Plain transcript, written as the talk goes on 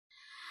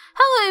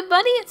Hello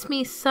everybody, it's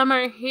me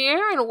Summer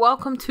here, and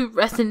welcome to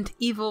Resident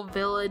Evil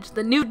Village.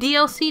 The new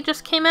DLC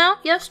just came out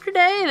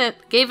yesterday, and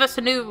it gave us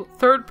a new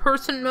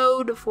third-person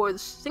mode for the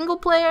single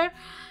player.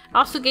 It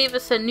also gave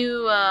us a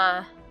new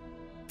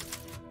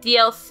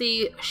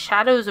DLC,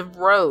 Shadows of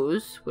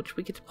Rose, which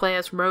we get to play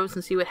as Rose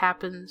and see what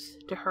happens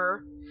to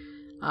her.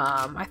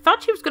 I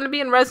thought she was going to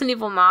be in Resident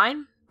Evil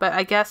 9, but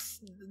I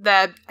guess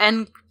that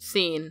end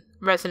scene,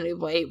 Resident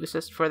Evil 8, was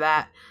just for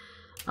that.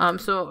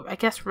 So I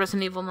guess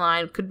Resident Evil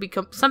 9 could be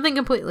something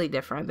completely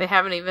different. They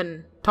haven't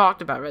even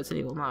talked about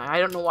Resident Evil 9. I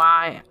don't know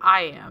why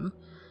I am.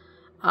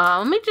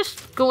 Let me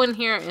just go in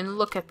here and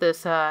look at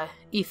this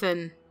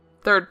Ethan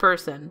third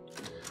person.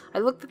 I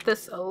looked at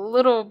this a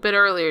little bit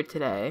earlier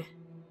today,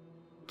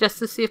 just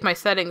to see if my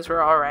settings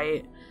were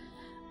alright.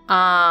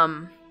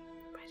 I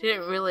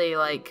didn't really,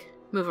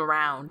 move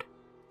around.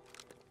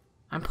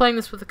 I'm playing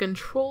this with a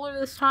controller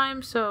this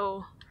time,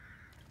 so...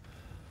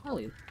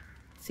 Holy...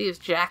 See his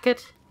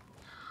jacket?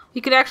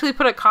 You could actually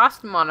put a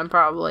costume on him,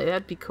 probably.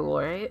 That'd be cool,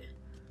 right?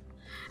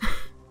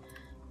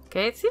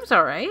 Okay, it seems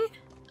alright.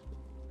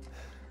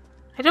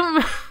 I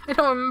don't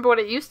remember what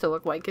it used to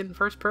look like in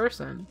first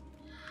person.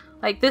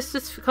 Like, this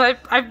is... Cause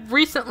I've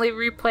recently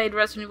replayed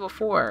Resident Evil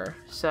 4,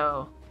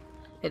 so...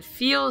 It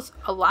feels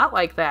a lot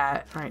like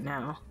that right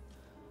now.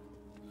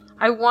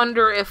 I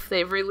wonder if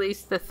they've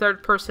released the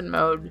third-person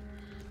mode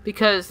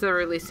because they're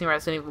releasing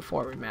Resident Evil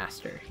 4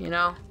 Remaster, you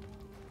know?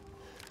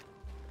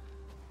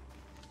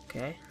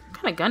 Okay.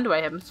 What kind of gun do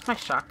I have? It's my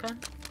shotgun.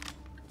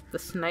 The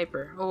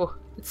sniper. Oh,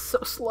 it's so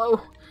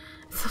slow.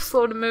 It's so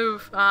slow to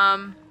move.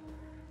 Can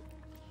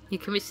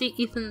we see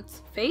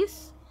Ethan's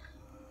face?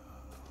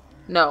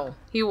 No.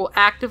 He will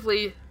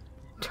actively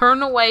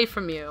turn away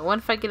from you. What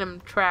if I get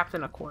him trapped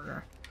in a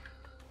corner?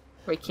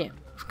 Where he can't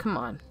move? Come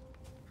on.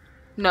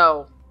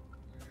 No.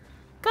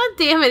 God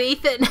damn it,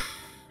 Ethan!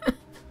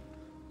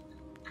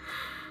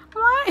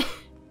 Why?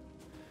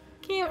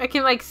 I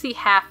can see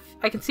half.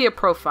 I can see a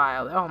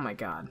profile. Oh my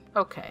god.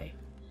 Okay.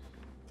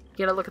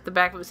 You gotta look at the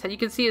back of his head. You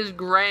can see his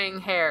graying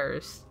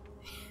hairs.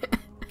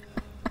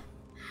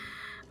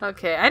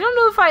 Okay. I don't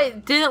know if I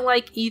didn't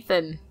like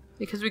Ethan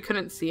because we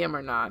couldn't see him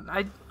or not.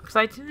 I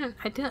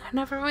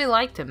never really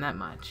liked him that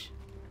much.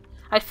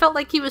 I felt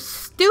like he was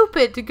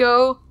stupid to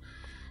go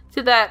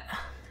to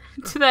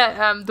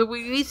the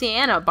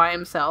Louisiana by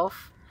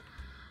himself.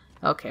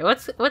 Okay,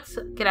 let's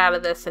get out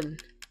of this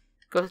and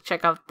go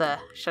check out the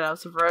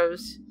Shadows of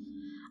Rose.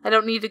 I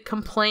don't need to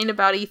complain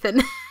about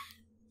Ethan.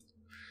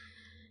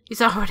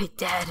 He's already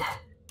dead.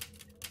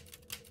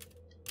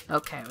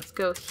 Okay, let's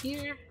go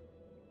here.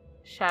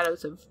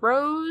 Shadows of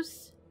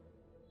Rose.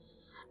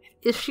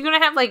 Is she gonna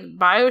have,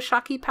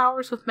 Bioshocky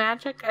powers with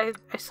magic? I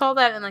saw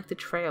that in, the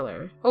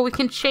trailer. Oh, we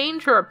can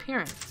change her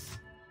appearance.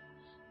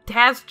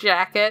 Dad's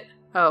jacket.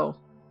 Oh.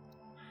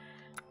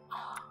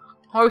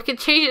 Or we can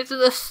change it to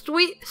the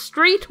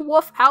street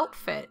wolf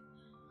outfit.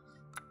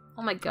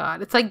 Oh my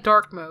god, it's like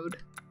dark mode.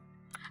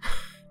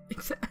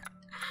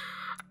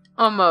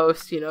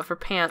 Almost, if her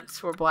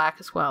pants were black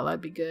as well, that'd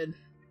be good.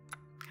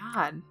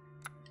 God.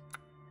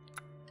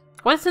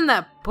 What's in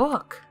that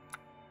book?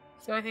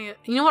 So I think,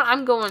 you know what?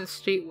 I'm going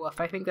Street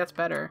Wolf. I think that's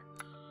better.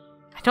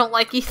 I don't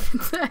like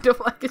Ethan's. I don't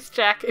like his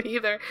jacket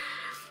either.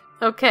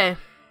 Okay.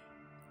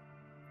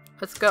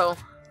 Let's go.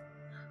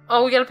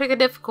 Oh, we gotta pick a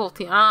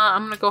difficulty.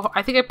 I'm gonna go...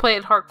 I think I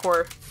played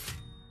hardcore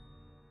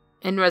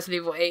in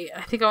Resident Evil 8.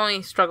 I think I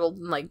only struggled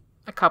in,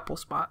 a couple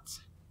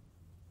spots.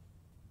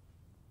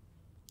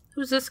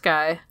 Who's this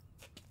guy?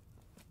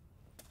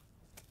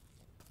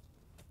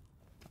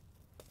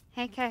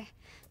 Hey, Kay.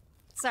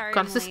 Sorry,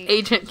 God, is this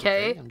Agent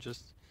K? Okay, I'm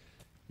just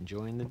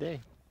enjoying the day.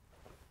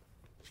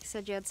 You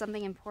said you had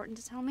something important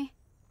to tell me?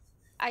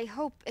 I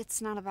hope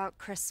it's not about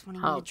Chris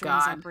wanting Oh, me to join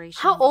his God. operation.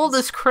 How old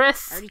is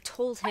Chris? I already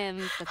told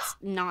him that's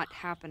not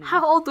happening.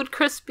 How old would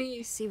Chris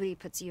be? See what he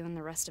puts you and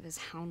the rest of his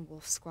Hound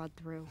Wolf squad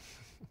through.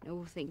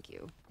 No, thank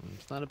you.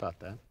 It's not about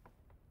that.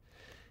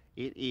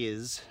 It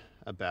is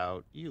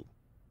about you.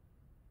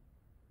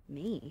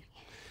 Me?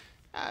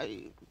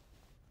 I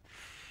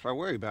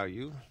worry about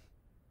you.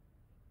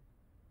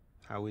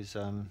 How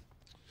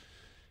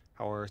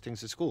are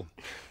things at school?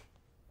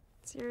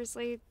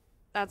 Seriously?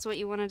 That's what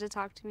you wanted to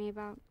talk to me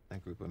about?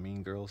 That group of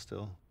mean girls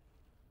still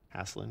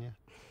hassling you?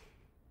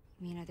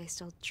 I mean, are they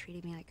still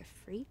treating me like a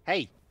freak?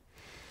 Hey!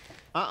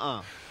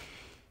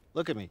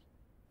 Look at me.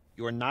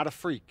 You are not a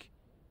freak.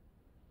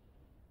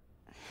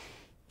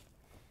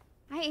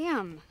 I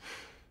am.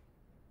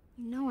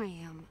 You know I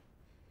am.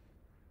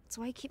 That's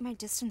why I keep my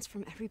distance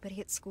from everybody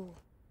at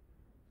school.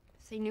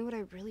 If they knew what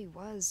I really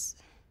was...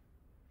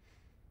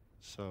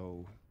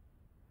 So...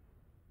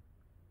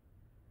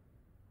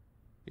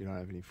 You don't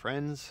have any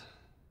friends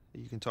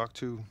that you can talk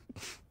to?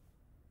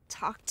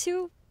 Talk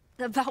to?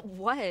 About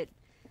what?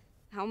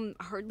 How I'm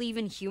hardly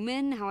even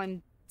human? How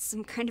I'm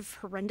some kind of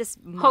horrendous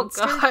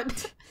monster? Oh, God.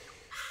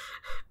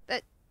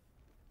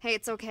 Hey,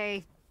 it's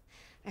okay.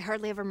 I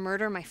hardly ever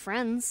murder my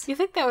friends. You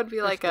think that would be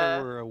If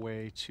there were a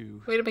way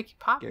to make you get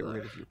popular?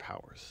 rid of your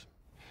powers.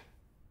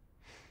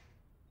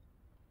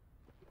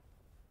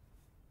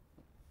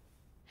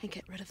 I'd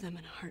get rid of them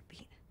in a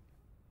heartbeat.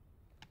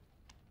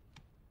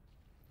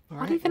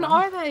 What even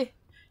are they?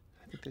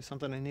 I think there's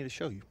something I need to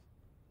show you.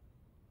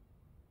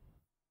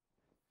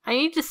 I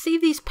need to see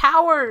these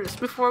powers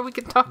before we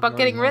can talk about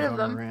getting rid of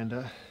them.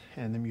 Miranda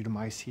and the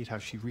mutamycete, how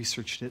she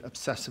researched it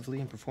obsessively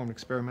and performed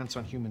experiments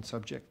on human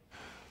subject.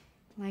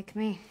 Like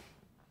me.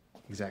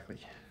 Exactly.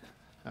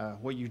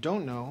 What you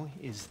don't know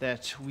is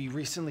that we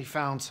recently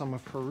found some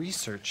of her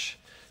research.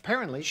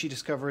 Apparently, she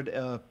discovered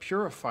a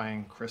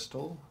purifying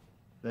crystal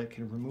that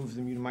can remove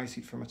the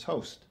mutamycete from its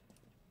host.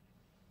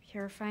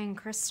 Purifying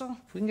crystal?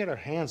 If we can get our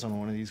hands on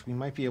one of these, we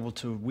might be able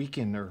to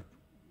weaken or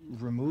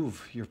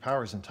remove your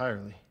powers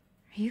entirely.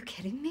 Are you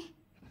kidding me?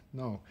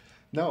 No,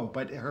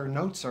 but her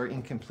notes are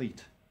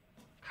incomplete.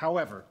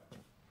 However,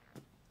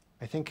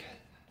 I think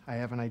I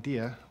have an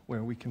idea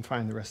where we can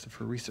find the rest of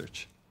her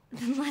research.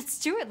 Let's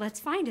do it. Let's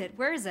find it.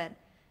 Where is it?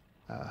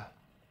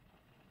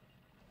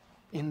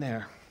 In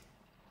there.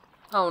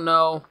 Oh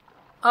no.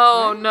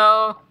 Oh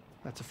no.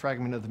 That's a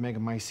fragment of the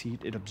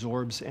megamycete. It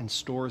absorbs and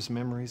stores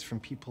memories from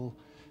people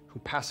who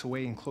pass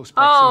away in close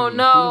proximity,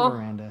 including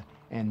Miranda,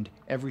 and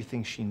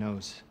everything she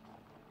knows.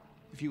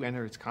 If you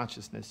enter its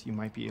consciousness, you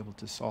might be able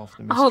to solve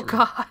the mystery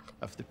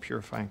of the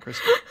purifying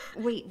crystal.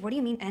 Wait, what do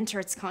you mean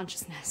enter its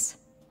consciousness?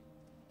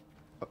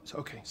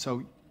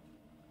 So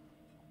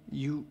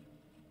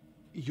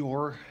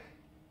your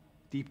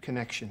deep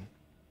connection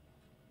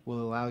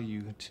will allow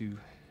you to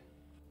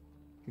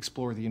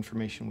explore the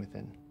information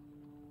within.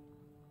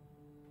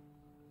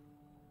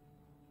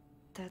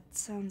 That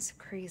sounds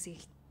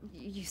crazy.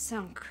 You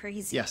sound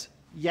crazy.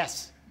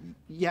 Yes,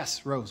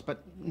 Rose,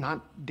 but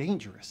not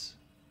dangerous.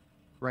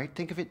 Right?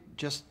 Think of it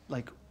just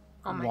like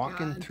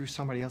walking through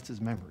somebody else's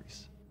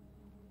memories.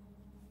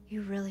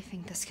 You really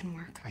think this can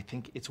work? I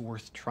think it's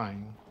worth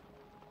trying.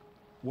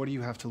 What do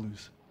you have to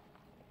lose?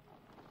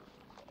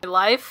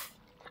 Life?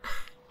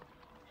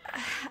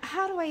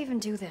 How do I even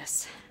do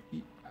this?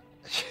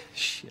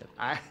 Shit,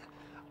 I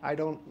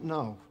don't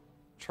know.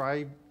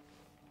 Try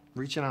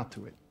reaching out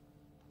to it.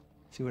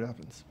 See what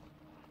happens.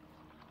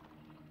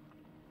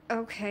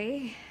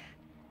 Okay.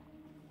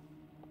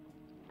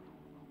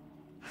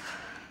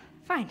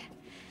 Fine.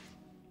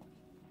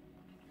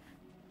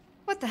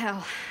 What the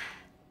hell?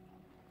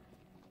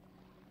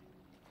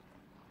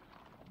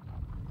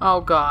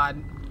 Oh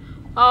god.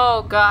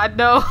 Oh god,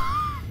 no.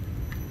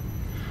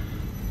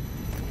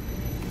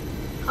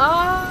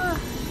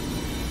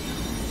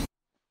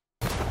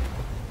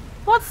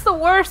 What's the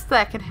worst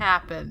that can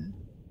happen?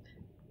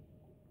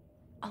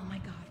 Oh my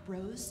god,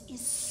 Rose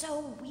is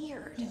so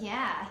weird.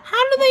 Yeah.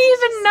 How do they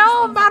even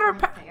know about her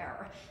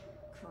There.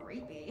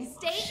 Creepy.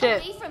 Stay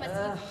away from us,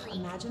 you freak.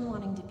 Imagine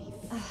wanting to be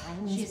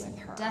friends She's with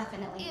her.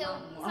 definitely Ew,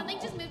 something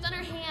just moved on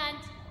her hand.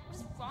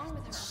 What's wrong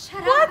with her?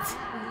 Shut What? up.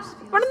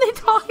 What are they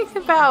talking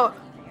about?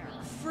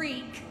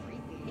 Freak.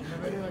 Ew,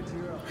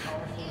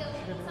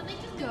 something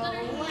just moved on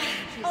her hand.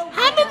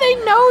 How do they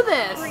know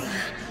this?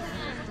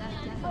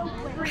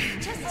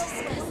 Just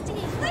disgusting.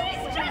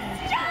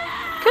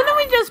 Couldn't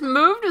we just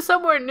move to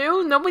somewhere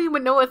new? Nobody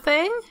would know a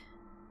thing?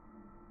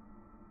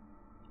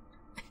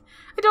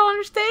 I don't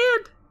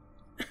understand.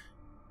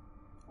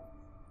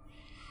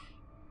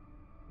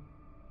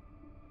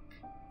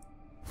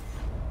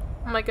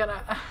 Oh my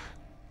god.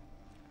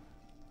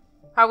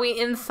 Are we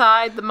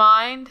inside the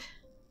mind?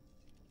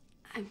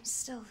 I'm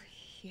still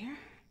here?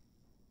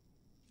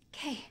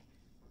 Kay.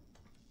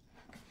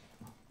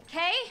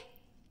 Kay?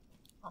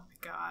 Oh my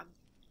god.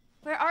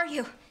 Where are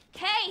you?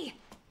 Kay!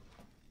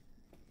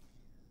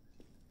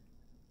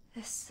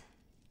 This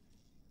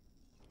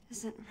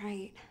isn't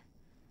right.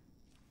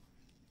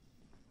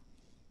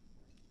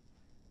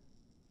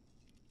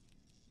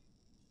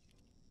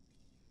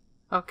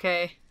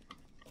 Okay.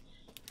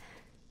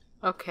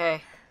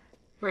 Okay.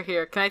 We're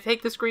here. Can I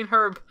take this green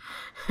herb?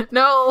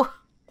 No!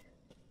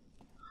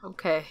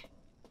 Okay.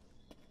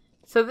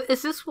 So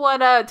is this what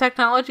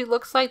technology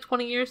looks like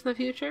 20 years in the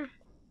future?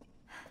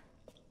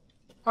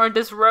 Or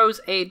does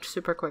Rose age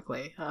super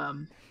quickly?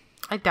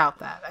 I doubt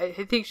that. I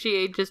think she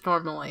ages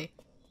normally.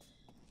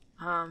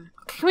 Can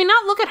we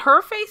not look at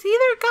her face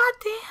either? God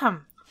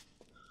damn.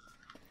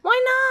 Why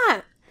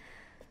not?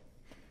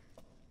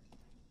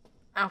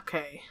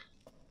 Okay.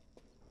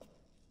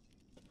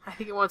 I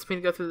think it wants me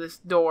to go through this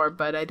door,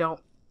 but I don't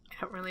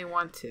really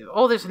want to.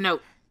 Oh, there's a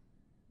note.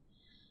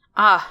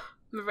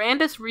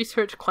 Miranda's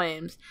research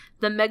claims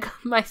the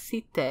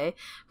megamycete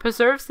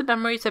preserves the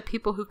memories of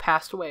people who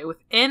passed away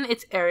within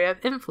its area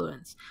of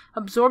influence,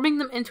 absorbing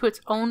them into its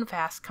own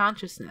vast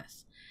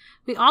consciousness.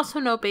 We also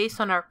know,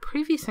 based on our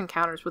previous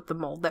encounters with the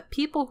mold, that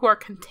people who are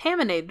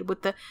contaminated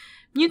with the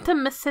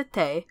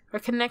mutamycete are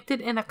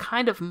connected in a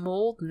kind of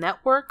mold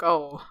network.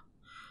 Oh,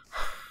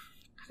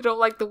 I don't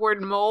like the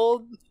word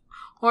mold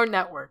or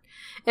network.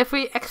 If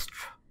we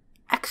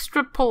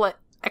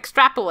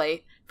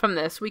extrapolate from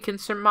this, we can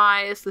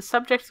surmise the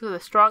subjects with a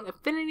strong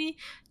affinity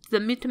to the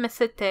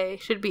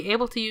mutamycete should be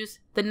able to use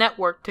the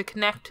network to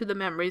connect to the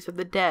memories of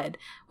the dead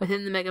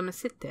within the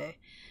megamycete.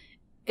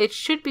 It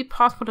should be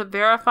possible to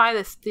verify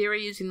this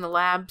theory using the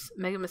lab's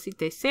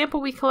Megamacete sample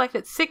we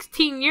collected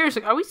 16 years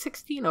ago. Are we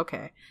 16?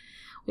 Okay.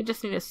 We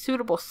just need a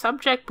suitable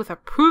subject with a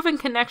proven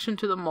connection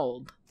to the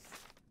mold.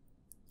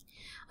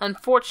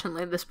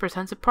 Unfortunately, this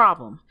presents a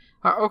problem.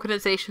 Our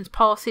organization's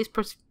policies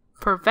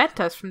prevent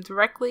us from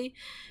directly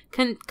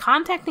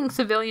contacting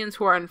civilians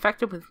who are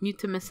infected with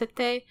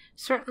Mutamicete.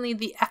 Certainly,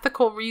 the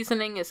ethical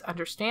reasoning is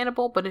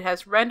understandable, but it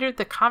has rendered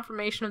the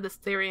confirmation of this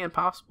theory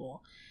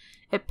impossible.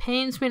 It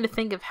pains me to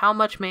think of how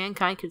much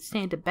mankind could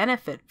stand to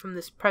benefit from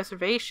this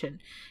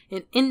preservation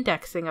and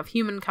indexing of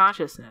human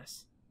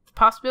consciousness. The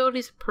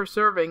possibilities of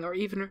preserving or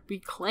even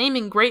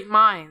reclaiming great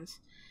minds.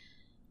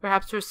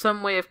 Perhaps there's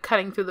some way of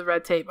cutting through the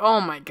red tape.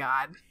 Oh my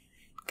god.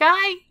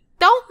 Guy,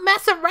 don't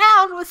mess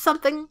around with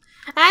something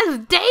as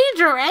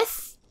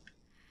dangerous!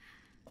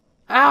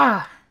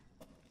 Ah.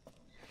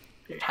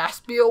 There has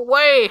to be a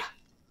way.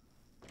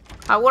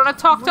 I want to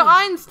talk to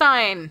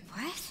Einstein.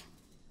 What?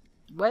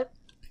 What?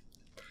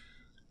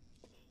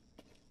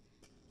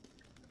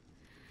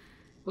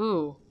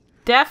 Ooh.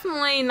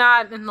 Definitely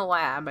not in the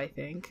lab, I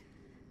think.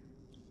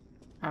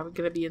 Are we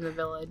gonna be in the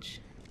village?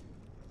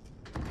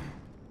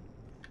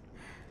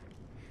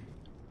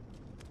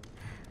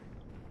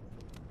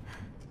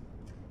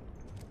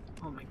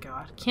 Oh my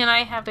god. Can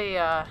I have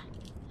a,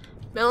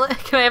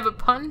 can I have a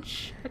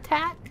punch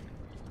attack?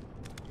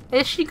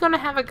 Is she gonna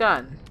have a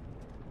gun?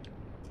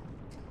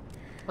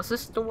 Was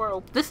this door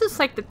open? This is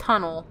like the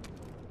tunnel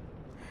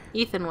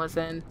Ethan was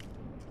in.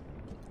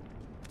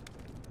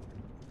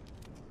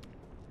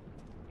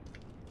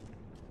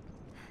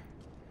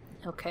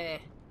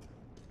 Okay.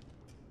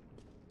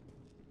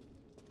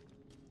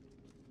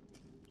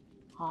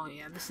 Oh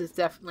yeah, this is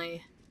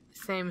definitely the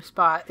same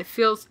spot. It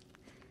feels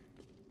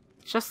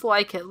just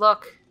like it.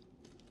 Look.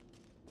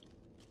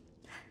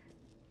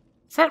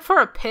 Is that for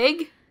a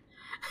pig?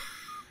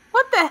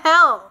 What the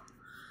hell?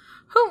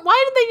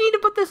 Why did they need to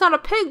put this on a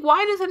pig?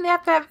 Why doesn't it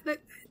have to have...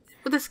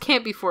 This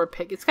can't be for a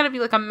pig. It's gotta be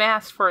like a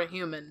mask for a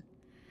human.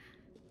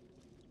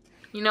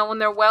 You know, when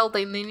they're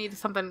welding, they need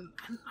something...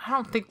 I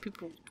don't think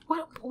people...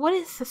 What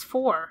is this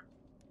for?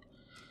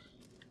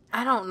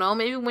 I don't know.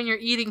 Maybe when you're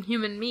eating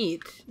human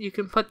meat, you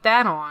can put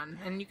that on,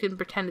 and you can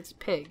pretend it's a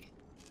pig.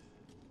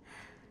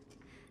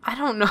 I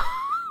don't know.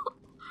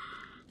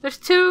 There's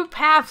two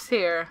paths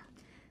here.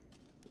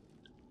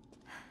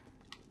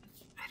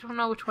 I don't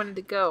know which one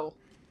to go.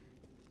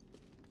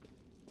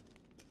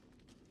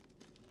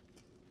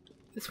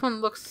 This one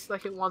looks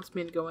like it wants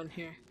me to go in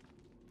here.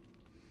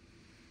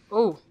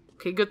 Oh,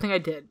 okay, good thing I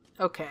did.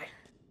 Okay.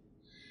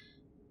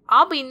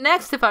 I'll be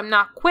next if I'm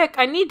not quick.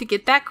 I need to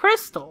get that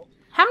crystal.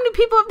 How many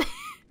people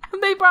have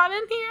they brought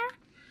in here?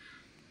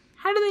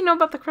 How do they know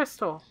about the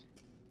crystal?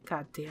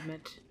 God damn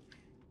it.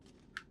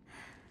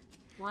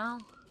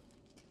 Well.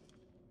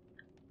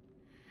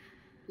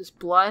 This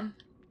blood?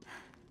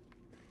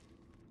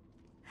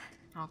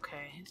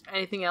 Okay. Is there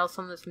anything else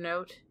on this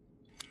note?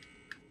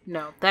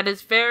 No. That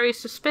is very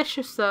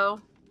suspicious,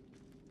 though.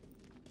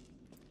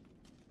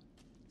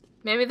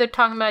 Maybe they're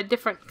talking about a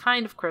different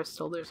kind of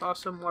crystal. There's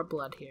also more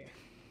blood here.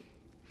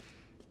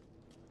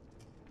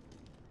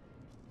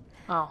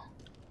 Oh.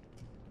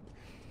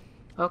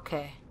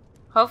 Okay.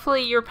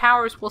 Hopefully your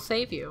powers will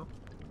save you.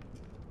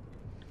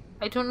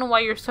 I don't know why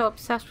you're so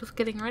obsessed with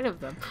getting rid of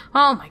them.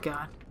 Oh my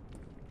god.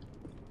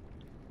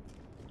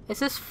 Is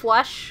this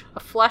flesh? A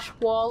flesh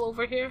wall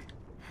over here?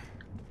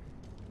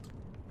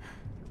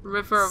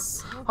 River of...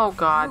 So oh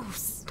god.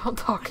 gross. Don't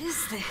talk. What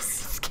is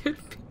this?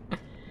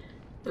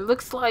 It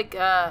looks like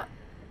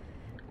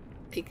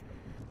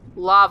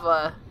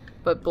lava,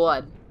 but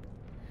blood.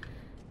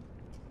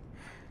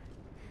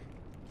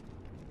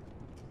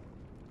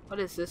 What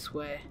is this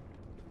way?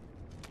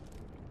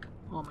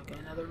 Oh my god,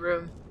 another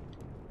room.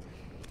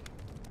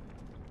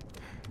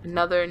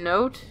 Another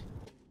note?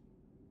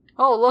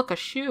 Oh, look, a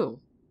shoe.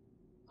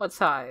 What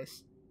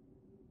size?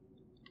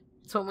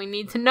 That's what we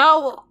need to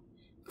know.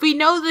 If we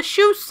know the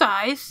shoe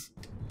size,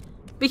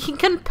 we can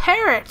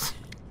compare it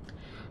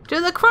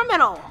to the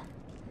criminal.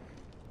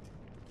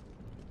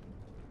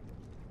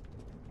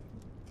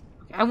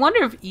 I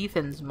wonder if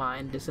Ethan's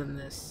mind is in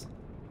this.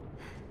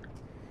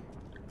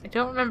 I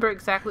don't remember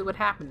exactly what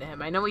happened to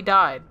him. I know he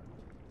died.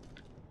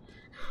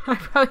 I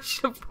probably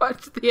should have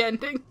watched the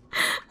ending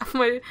of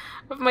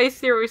my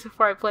series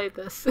before I played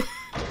this.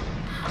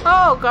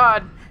 Oh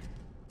god.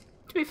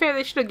 To be fair,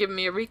 they should have given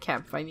me a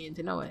recap if I needed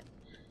to know it.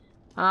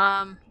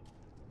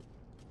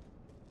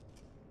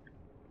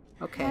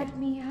 Okay. Let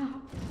me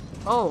out.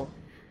 Oh.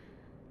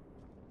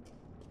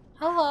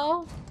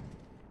 Hello.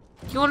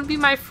 Do you want to be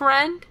my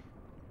friend?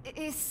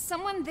 Is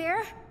someone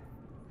there?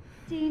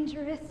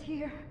 Dangerous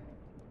here.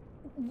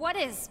 What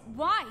is?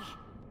 Why?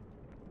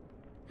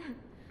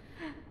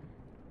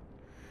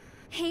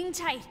 Hang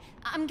tight.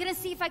 I'm gonna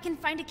see if I can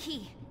find a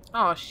key.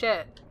 Oh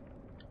shit.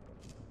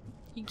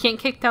 You can't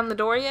kick down the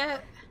door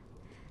yet?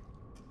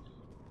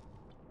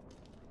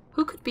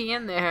 Who could be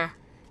in there?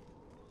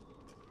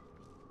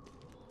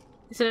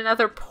 Is it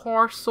another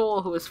poor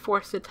soul who was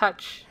forced to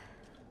touch?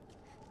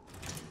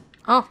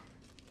 Oh.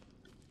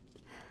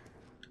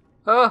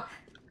 Oh!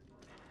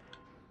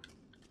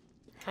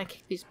 Can I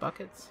kick these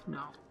buckets?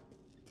 No.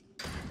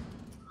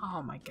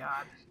 Oh my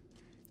god.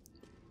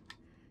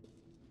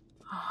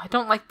 Oh, I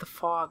don't like the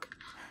fog.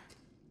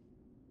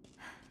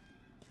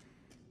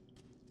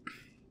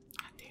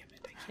 God damn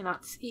it, I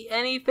cannot see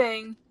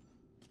anything.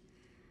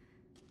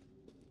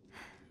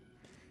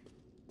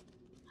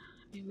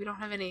 I mean, we don't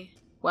have any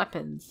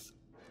weapons.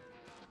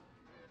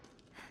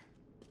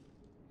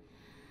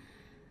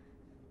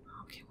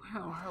 Okay,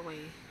 where are we?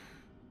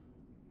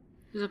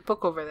 There's a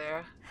book over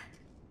there.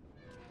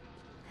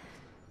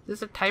 Is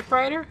this a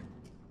typewriter?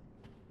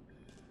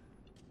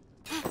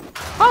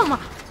 Oh my...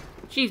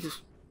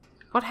 Jesus.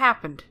 What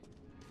happened?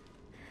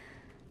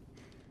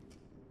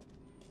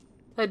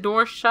 The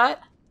door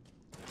shut?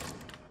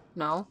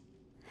 No.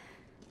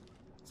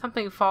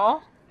 Something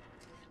fall?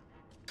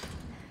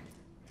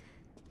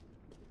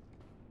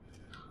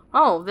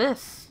 Oh,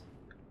 this.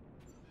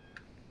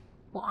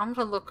 Well, I'm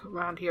gonna look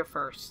around here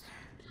first.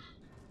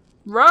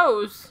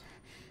 Rose!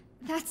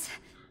 That's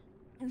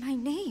my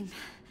name.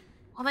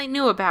 Well, they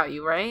knew about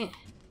you, right?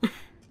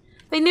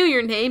 They knew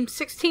your name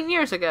 16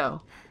 years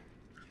ago.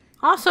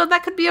 Also,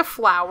 that could be a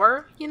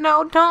flower. You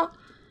know, don't...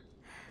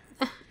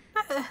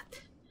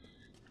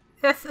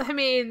 I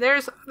mean,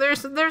 there's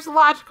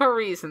logical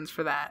reasons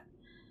for that.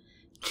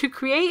 To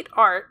create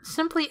art,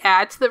 simply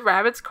add to the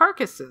rabbits'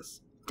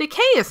 carcasses.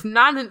 Decay is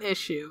not an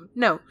issue.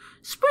 No,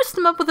 spruce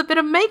them up with a bit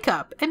of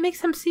makeup. It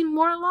makes them seem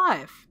more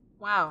alive.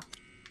 Wow.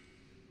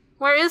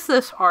 Where is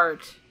this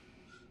art?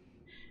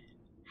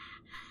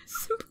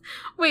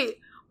 Wait,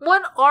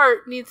 what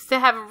art needs to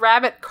have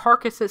rabbit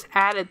carcasses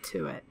added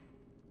to it?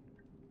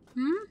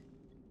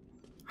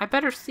 I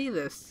better see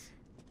this.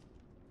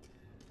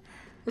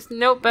 This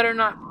note better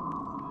not...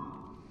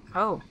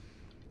 Oh.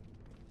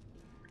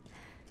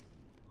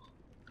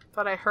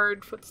 Thought I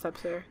heard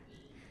footsteps there.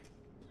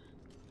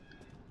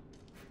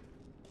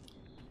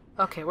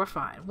 Okay, we're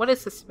fine. What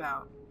is this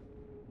about?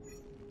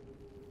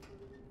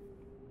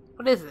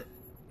 What is it?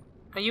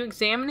 Are you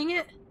examining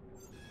it?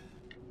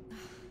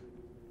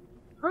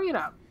 Hurry it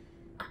up.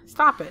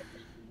 Stop it.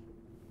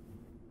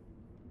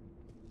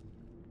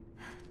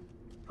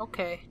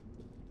 Okay.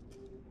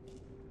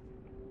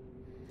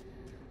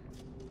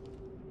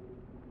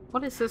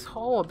 What is this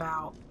hole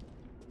about?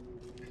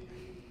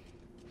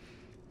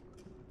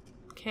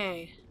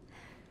 Okay.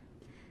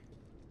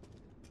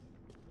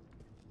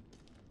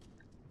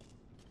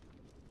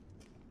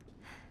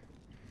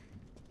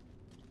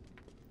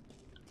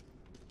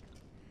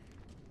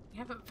 We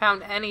haven't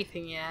found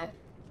anything yet.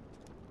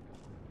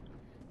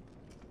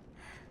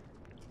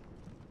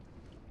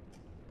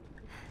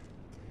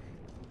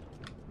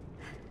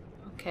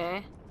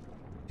 Okay.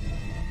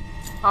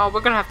 Oh,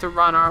 we're gonna have to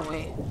run, aren't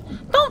we?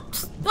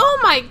 Don't! Oh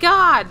my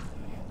god!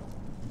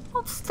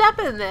 Don't step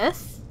in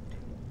this!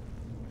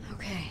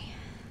 Okay.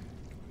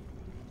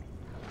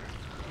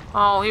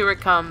 Oh, here it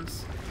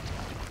comes.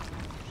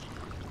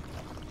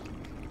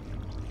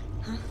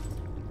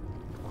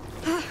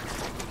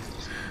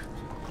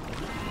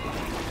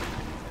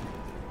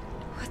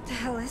 What the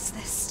hell is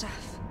this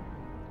stuff?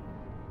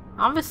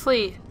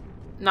 Obviously,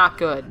 not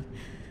good.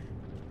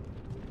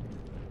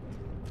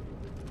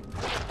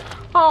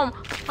 Oh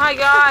my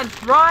god!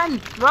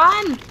 Run!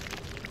 Run!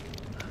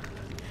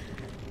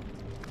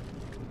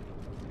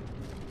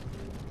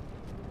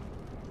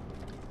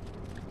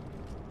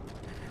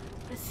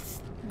 This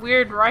is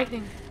weird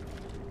writing.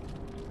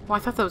 Oh, I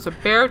thought that was a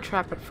bear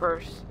trap at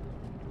first.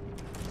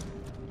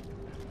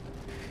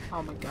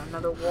 Oh my god,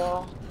 another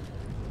wall.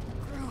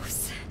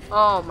 Gross.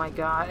 Oh my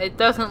god, it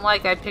doesn't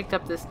like I picked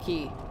up this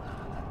key.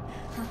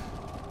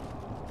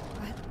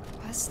 What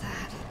was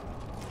that?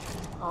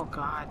 Oh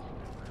god.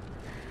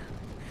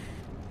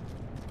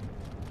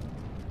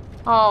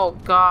 Oh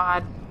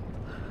god.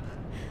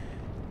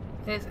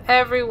 It's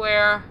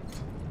everywhere.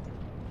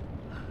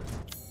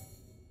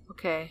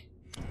 Okay.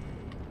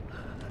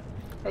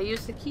 I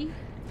use the key.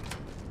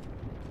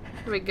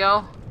 Here we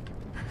go.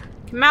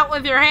 Come out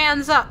with your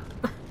hands up.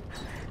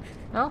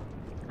 No?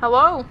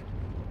 Hello?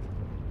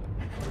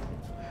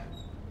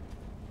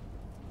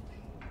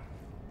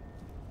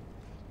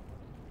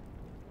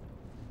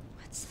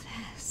 What's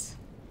this?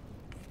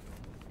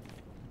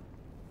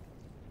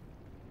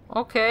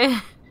 Okay.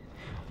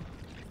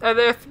 Are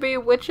there 3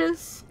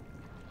 witches?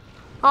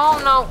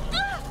 Oh no.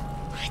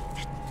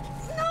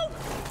 No!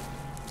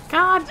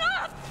 God.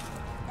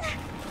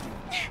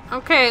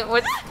 Okay,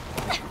 what?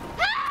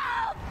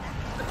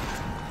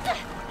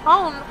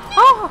 Oh,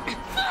 oh!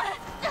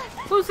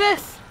 Who's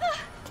this?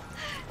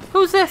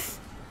 Who's this?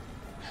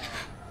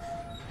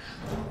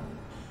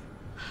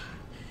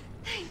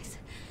 Thanks.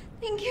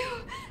 Thank you.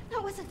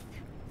 That wasn't...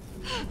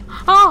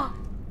 Oh!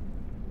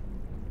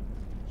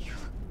 You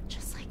look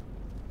just like...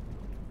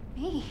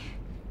 me.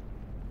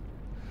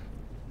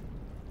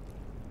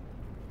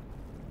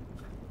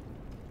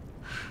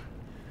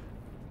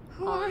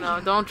 Who Oh are no,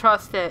 you? don't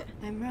trust it.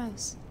 I'm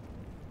Rose.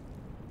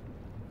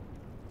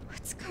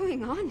 What's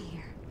going on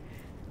here?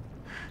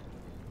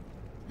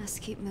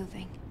 Must keep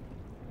moving.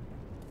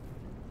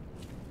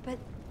 But...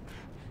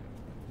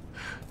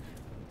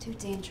 Too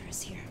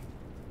dangerous here.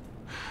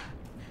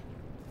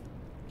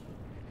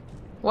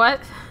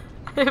 What?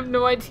 I have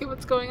no idea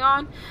what's going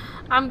on.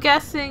 I'm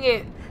guessing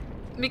it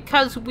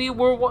because we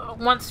were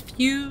once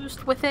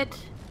fused with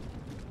it.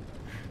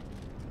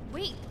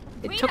 Wait,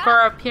 it took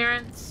our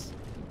appearance.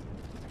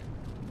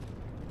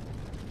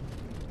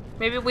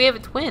 Maybe we have a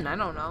twin. I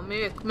don't know.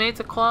 Maybe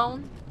it's a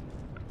clone.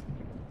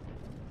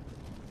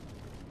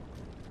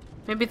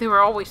 Maybe there were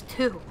always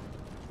two.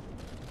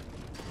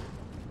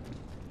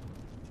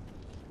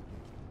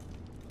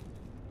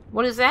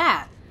 What is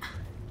that?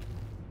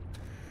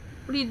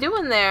 What are you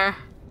doing there?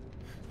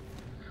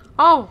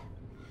 Oh.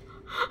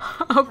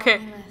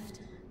 Okay.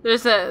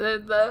 There's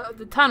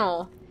the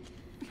tunnel.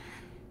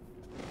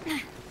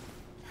 I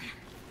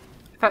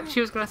thought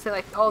she was gonna say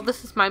like, oh,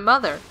 this is my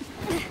mother.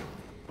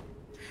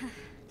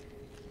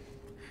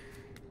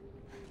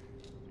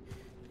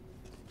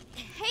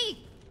 Hey,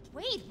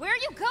 wait, where are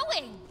you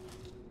going?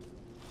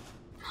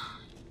 Oh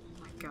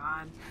my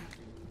god.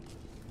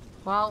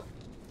 Well,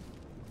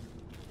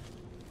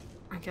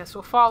 I guess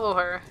we'll follow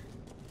her.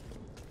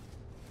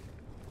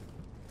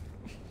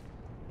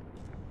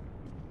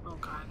 Oh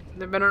god.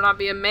 There better not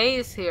be a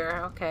maze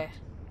here. Okay.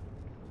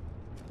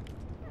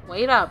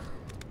 Wait up.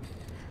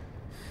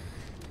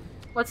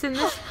 What's in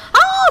this?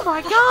 Oh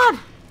my god!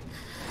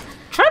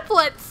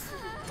 Triplets!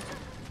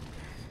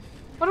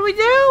 What do we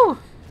do?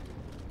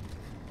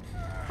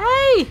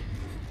 Hey!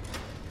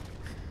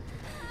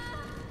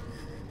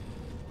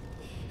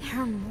 There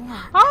are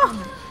more.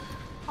 Oh!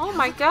 Oh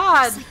my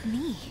god! Just like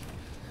me.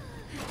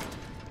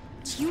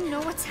 Do you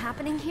know what's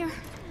happening here?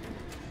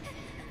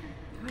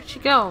 Where'd she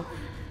go?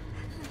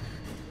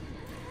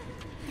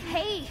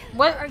 Hey!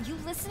 What? Are you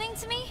listening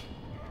to me?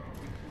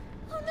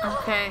 Oh no!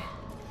 Okay.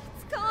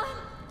 It's gone!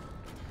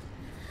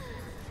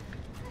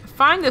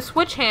 Find the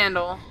switch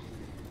handle.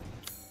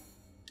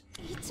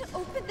 Need to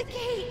open the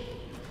gate.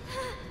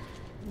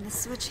 And the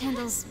switch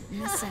handle's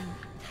missing.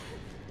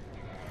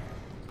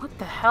 What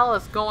the hell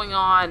is going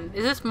on?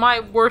 Is this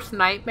my worst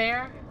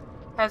nightmare?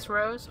 As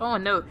Rose? Oh, a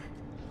note.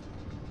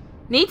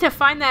 Need to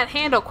find that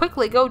handle.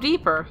 Quickly, go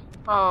deeper.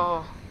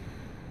 Oh.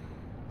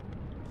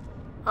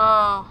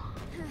 Oh.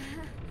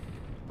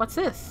 What's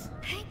this?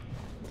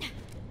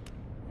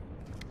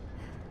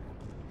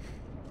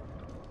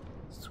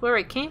 This is where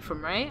it came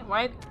from, right?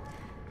 Why?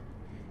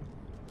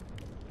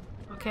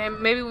 Okay,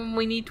 maybe when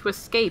we need to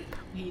escape,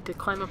 we need to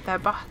climb up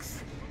that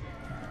box.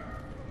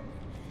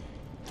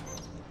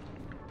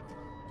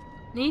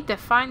 Need to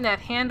find that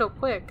handle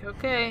quick.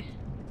 Okay.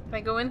 Can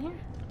I go in here?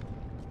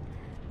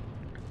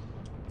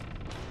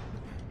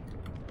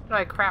 How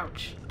do I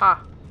crouch?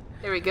 Ah,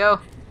 there we go.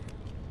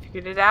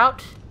 Figured it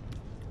out.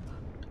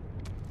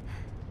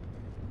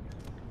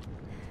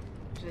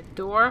 There's a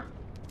door.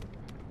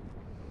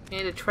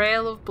 And a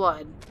trail of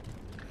blood.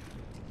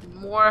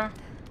 More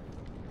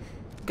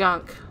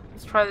gunk.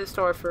 Let's try this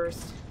door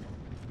first.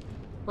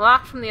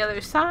 Locked from the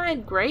other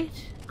side.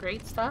 Great.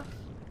 Great stuff.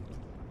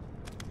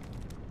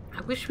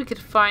 I wish we could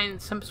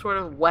find some sort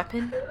of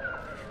weapon.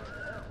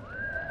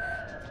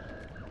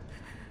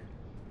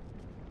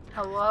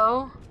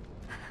 Hello?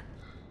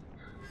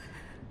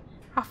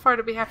 How far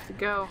do we have to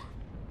go?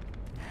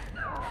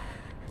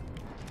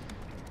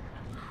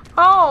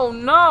 Oh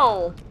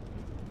no!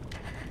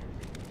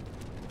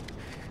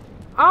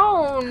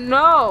 Oh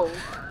no!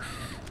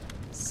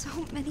 So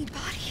many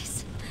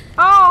bodies.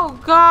 Oh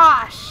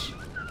gosh!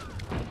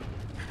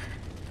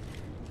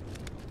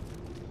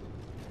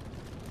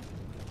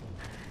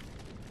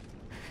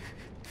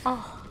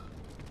 Oh.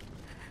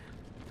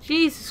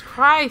 Jesus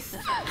Christ.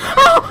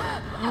 Oh!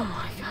 Oh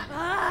my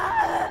god.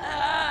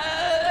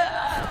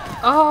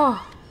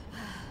 Oh.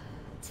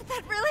 Did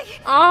that really?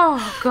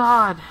 Oh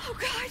god. Oh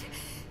god.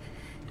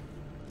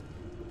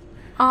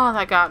 Oh,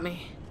 that got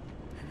me.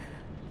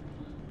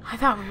 I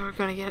thought we were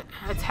gonna get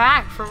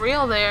attacked for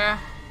real there.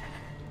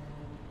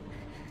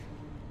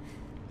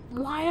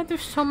 Why are there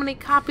so many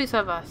copies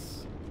of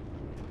us?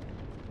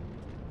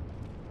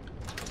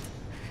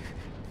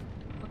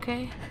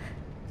 Okay.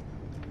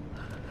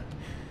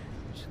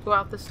 Just go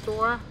out this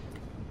door.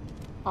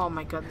 Oh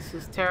my god, this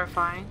is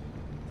terrifying.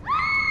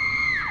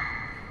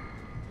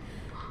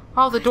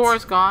 Oh, the door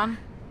is gone.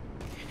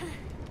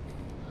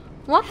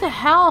 What the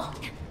hell?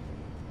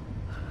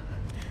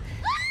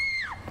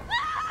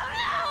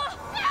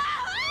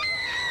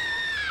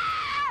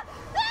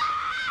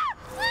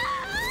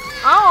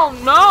 Oh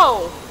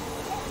no!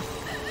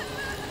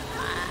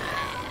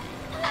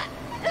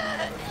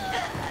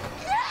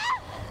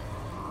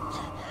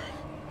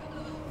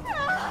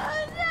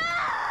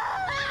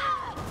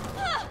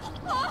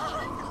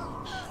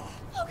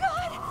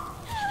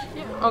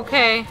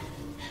 Okay.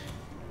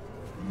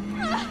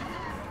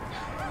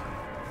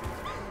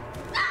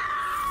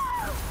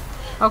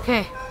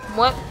 Okay.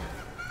 What?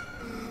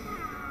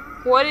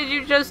 What did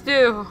you just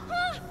do?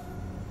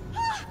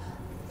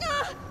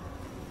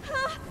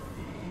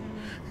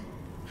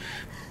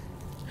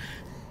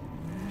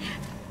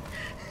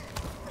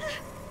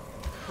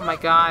 Oh my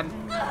god.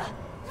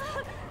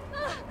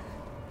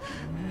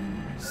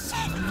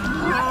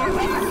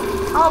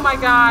 Oh my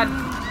god.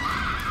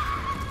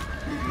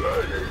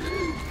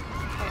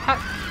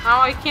 Oh,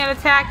 I can't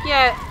attack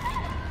yet.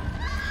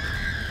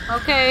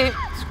 Okay,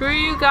 screw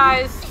you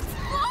guys.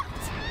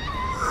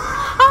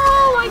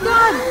 Oh my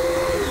god!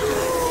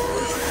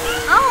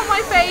 Oh,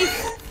 my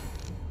face!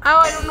 Oh,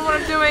 I don't know what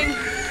I'm doing.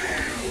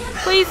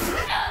 Please.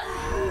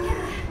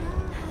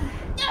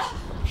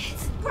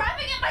 It's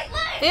grabbing at my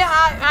leg. Yeah,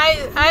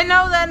 I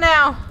know that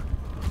now.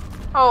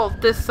 Oh,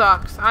 this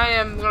sucks. I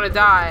am gonna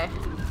die.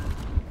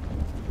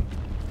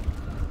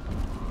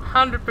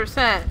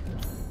 100%.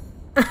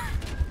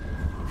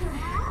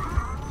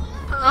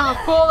 Oh,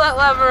 pull that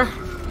lever.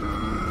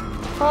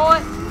 Pull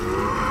it.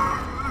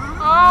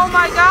 Oh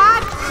my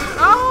god!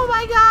 Oh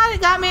my god!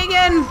 It got me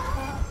again!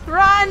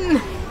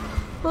 Run!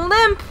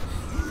 Limp!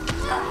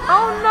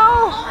 Oh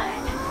no!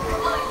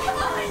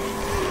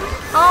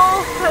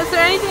 Oh, is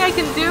there anything I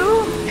can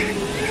do?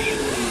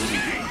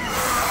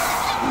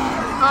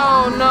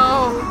 Oh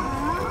no!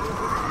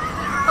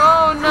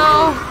 Oh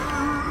no!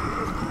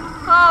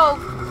 Oh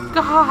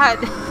god!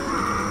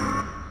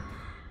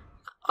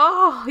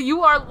 Oh,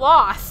 you are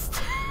lost!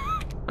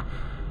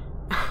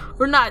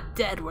 We're not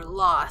dead, we're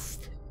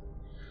lost.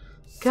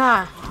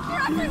 God.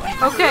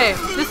 Okay,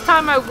 this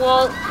time I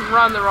won't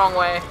run the wrong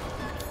way.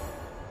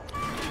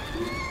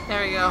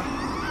 There we go.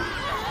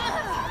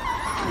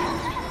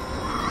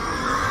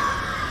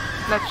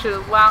 That should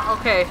allow.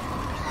 Okay.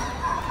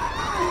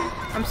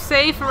 I'm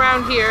safe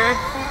around here.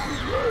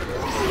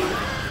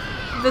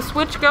 Did the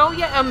switch go?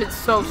 Yeah, it's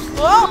so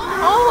slow.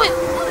 Oh, it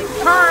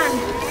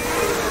turned.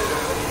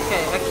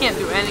 Okay, I can't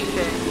do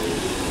anything.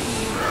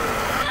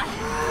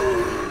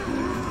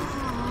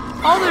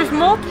 Oh, there's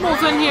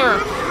multiples in here.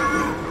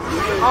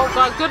 Oh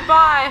god,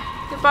 goodbye.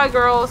 Goodbye,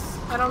 girls.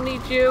 I don't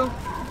need you.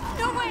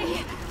 No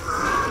way.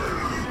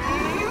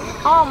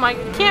 Oh my,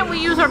 can't we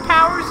use our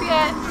powers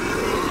yet?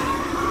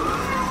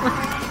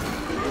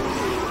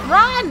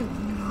 Run!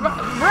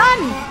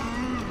 Run!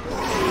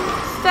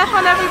 Step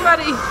on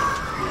everybody.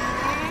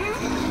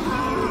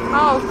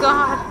 Oh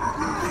god.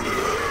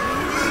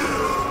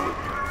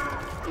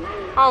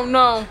 Oh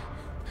no.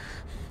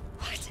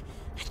 What?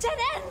 A dead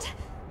end.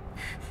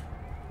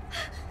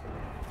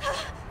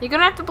 You're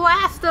gonna have to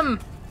blast them.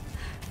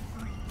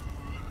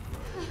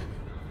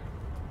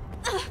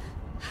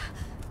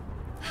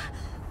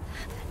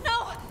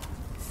 No!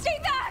 Stay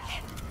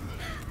back!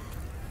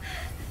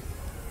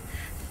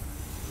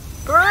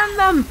 Burn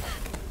them!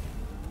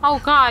 Oh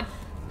god.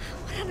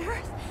 What on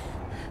earth?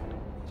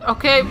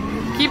 Okay,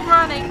 keep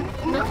running.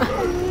 No.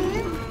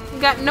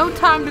 You got no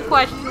time to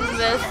question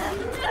this.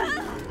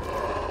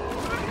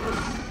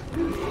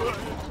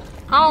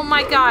 Oh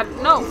my god,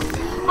 no.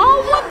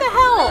 Oh, what the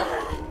hell?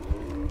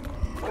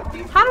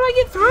 How do I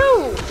get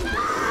through?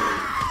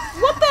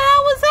 What the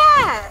hell was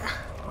that?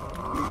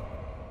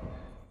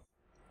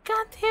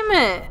 God damn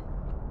it.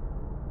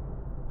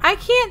 I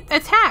can't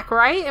attack,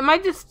 right? Am I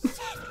just...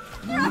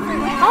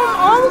 Oh,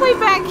 all the way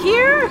back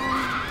here?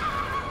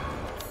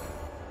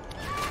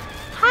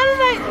 How did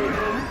I...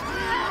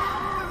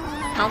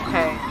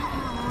 Okay.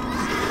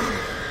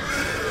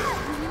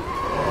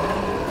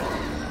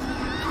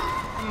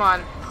 Come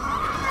on.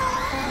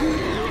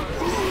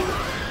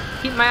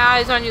 Keep my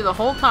eyes on you the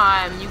whole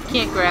time. You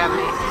can't grab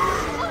me.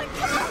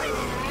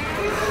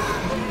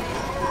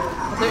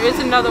 There is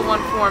another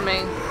one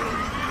forming.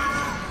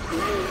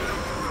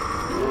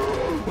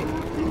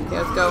 Okay,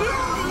 let's go.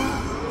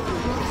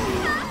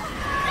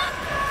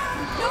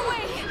 No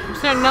way.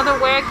 Is there another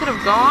way I could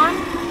have gone?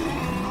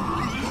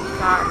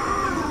 God.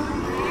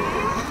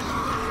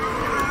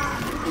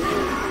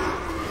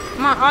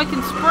 Come on, oh, I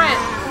can sprint.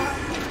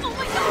 Oh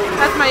my god.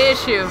 That's my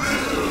issue.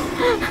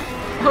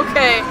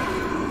 Okay.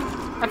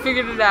 I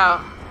figured it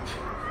out.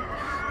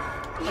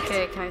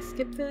 Okay, can I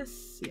skip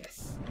this?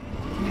 Yes.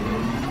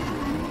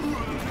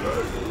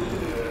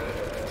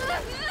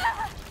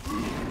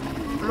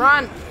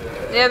 Run!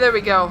 Yeah, there we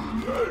go.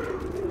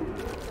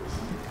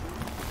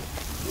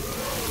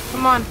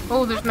 Come on.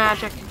 Oh, there's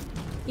magic.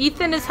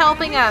 Ethan is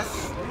helping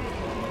us.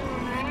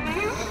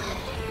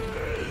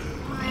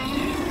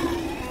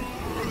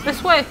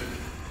 This way.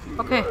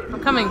 Okay, I'm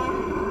coming.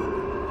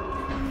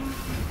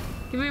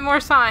 Give me more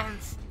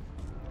signs.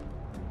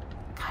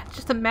 God,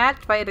 just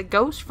imagine if I had a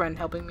ghost friend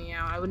helping me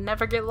out. I would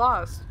never get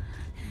lost.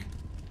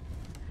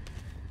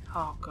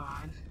 Oh,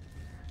 God.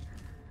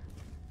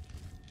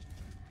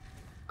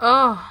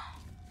 Oh.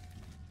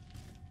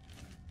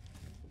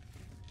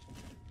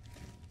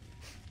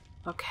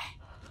 Okay.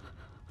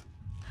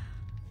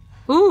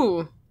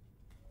 Ooh.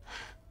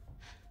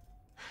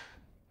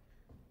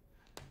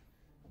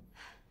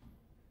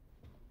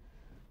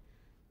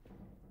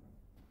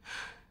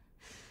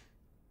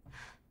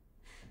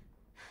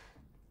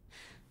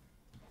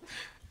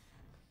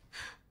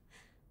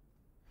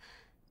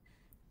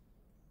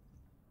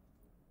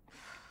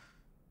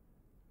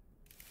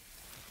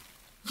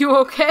 You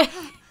okay?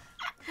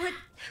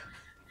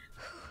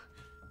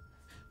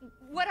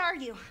 What are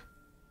you?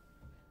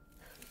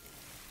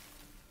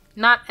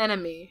 Not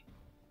enemy.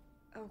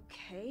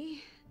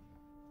 Okay.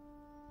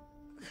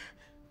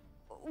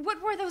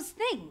 What were those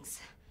things?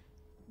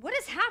 What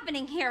is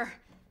happening here?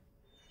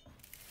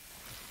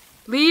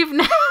 Leave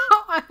now!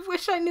 I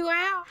wish I knew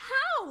how.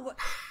 How?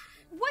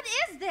 What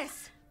is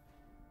this?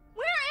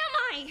 Where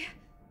am I?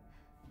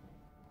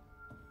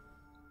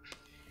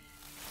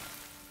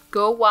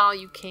 Go while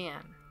you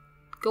can.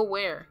 Go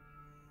where?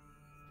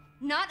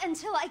 Not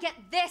until I get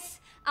this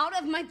out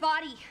of my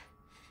body.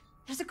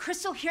 There's a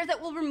crystal here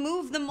that will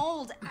remove the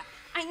mold.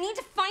 I need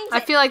to find it. I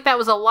feel like that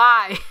was a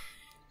lie.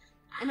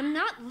 And I'm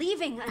not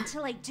leaving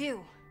until I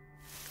do.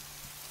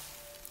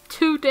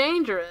 Too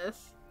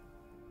dangerous.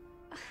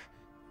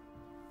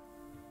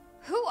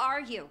 Who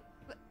are you?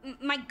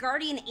 My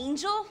guardian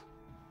angel?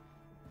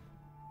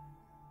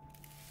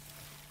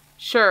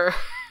 Sure.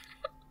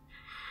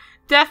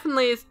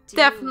 Definitely is Do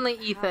definitely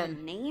you have a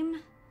Ethan. name?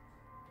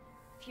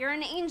 If you're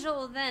an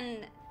angel,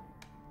 then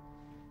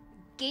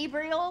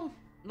Gabriel?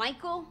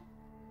 Michael?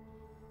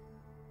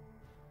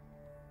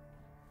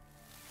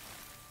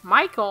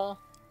 Michael?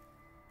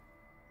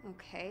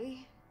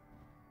 Okay.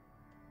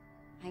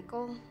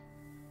 Michael?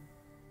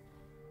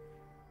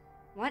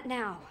 What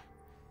now?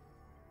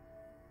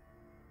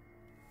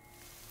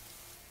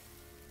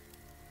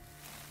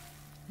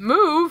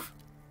 Move?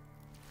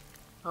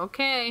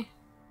 Okay.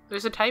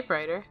 There's a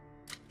typewriter.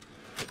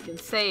 You can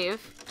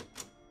save.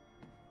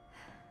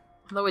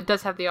 Although it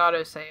does have the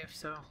autosave,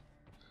 so...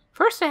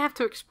 First I have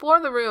to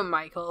explore the room,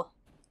 Michael.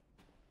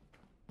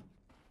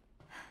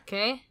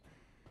 Okay.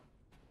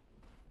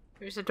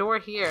 There's a door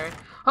here.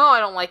 Oh, I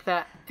don't like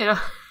that.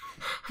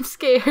 I'm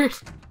scared.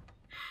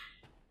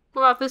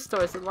 What about this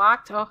door? Is it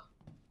locked? Oh.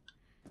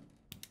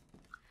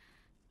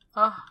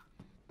 Oh.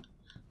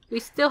 We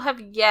still have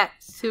yet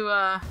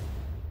to,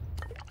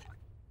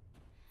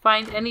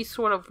 find any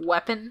sort of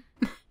weapon.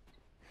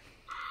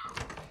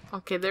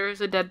 Okay, there is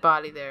a dead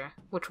body there,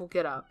 which we'll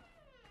get up.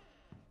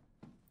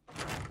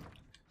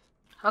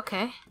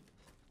 Okay.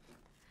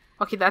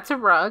 Okay, that's a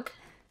rug.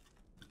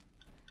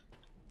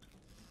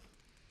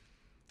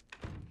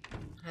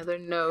 Another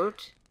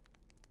note.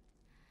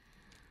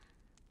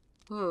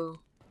 Ooh.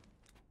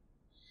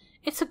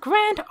 It's a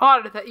grand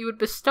honor that you would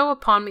bestow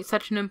upon me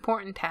such an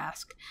important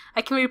task.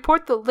 I can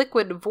report the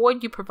liquid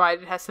void you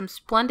provided has some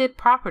splendid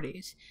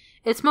properties.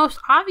 Its most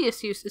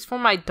obvious use is for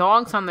my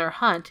dogs on their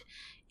hunt,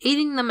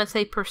 aiding them as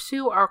they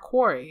pursue our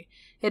quarry.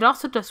 It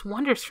also does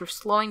wonders for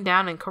slowing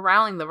down and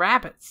corralling the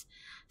rabbits.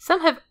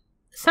 Some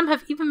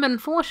have even been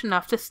foolish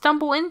enough to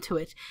stumble into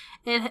it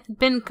and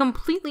been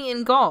completely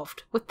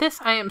engulfed. With this,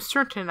 I am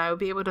certain I will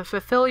be able to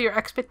fulfill your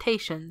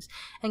expectations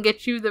and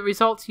get you the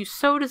results you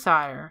so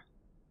desire.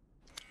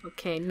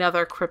 Okay,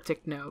 another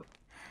cryptic note.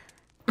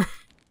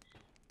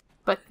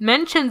 But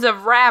mentions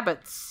of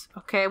rabbits.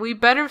 Okay, we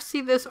better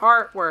see this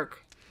artwork.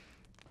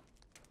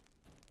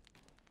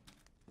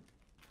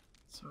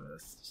 So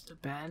that's just a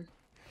bed.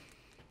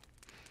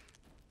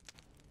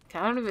 Okay,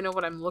 I don't even know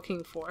what I'm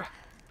looking for.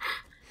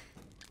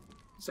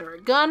 Is there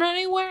a gun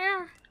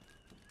anywhere?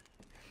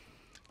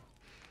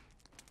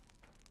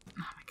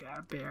 Oh my god,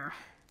 a bear.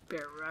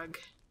 Bear rug.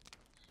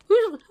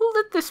 Who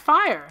lit this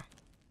fire?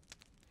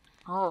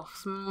 Oh,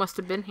 someone must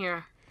have been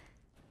here.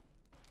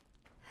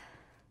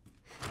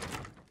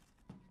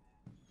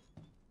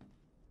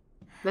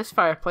 This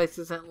fireplace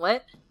isn't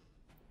lit.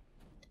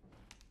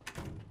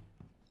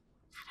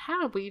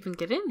 How did we even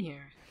get in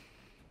here?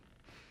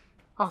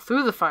 Oh,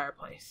 through the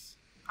fireplace.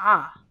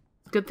 Ah,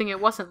 good thing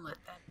it wasn't lit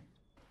then.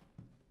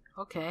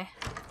 Okay.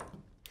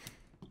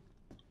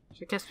 So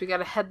I guess we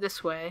gotta head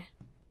this way.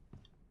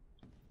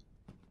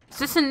 Is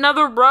this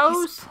another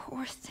rose? These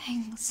poor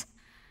things.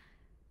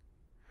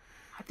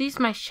 Are these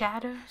my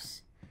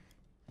shadows?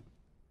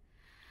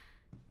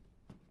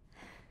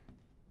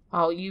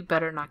 Oh, you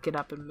better not get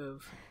up and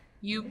move.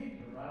 You...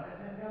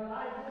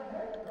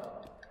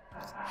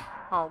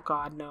 Oh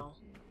god, no.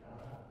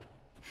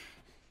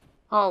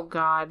 Oh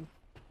god.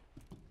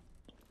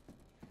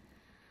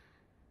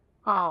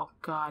 Oh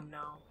god,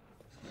 no.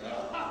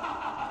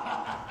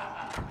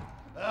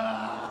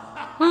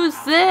 Who's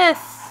this?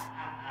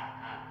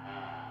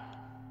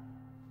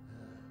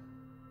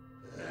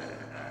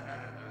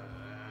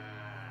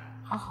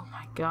 Oh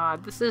my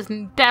god, this is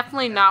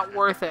definitely not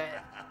worth it.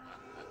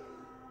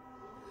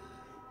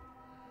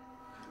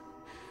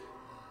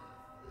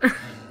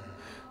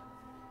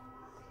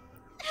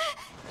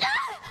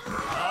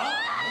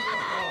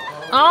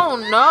 Oh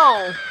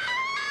no!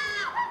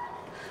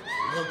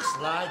 Looks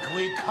like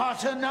we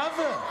caught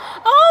another.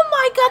 Oh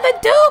my god, the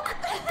Duke!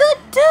 The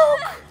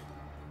Duke!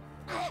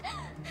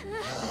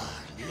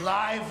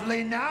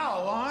 Lively now,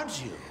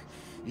 aren't you?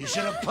 You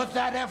should have put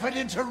that effort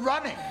into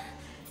running.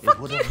 It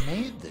would have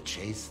made the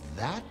chase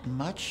that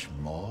much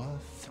more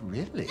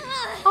thrilling.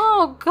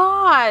 Oh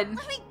god!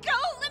 Let me go!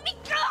 Let me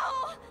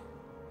go!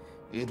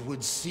 It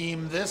would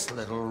seem this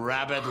little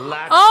rabbit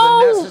lacks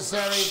Oh, the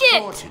necessary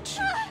shit.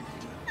 fortitude.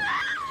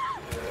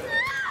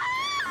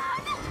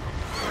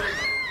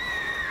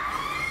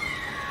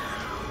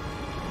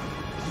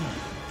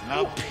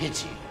 A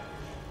pity.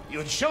 You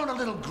had shown a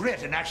little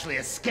grit and actually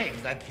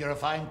escaped. That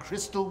purifying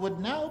crystal would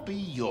now be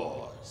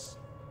yours.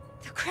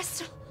 The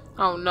crystal.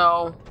 Oh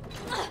no.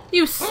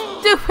 You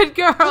stupid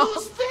girl!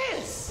 Who's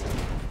this?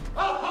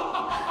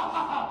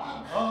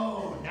 Oh,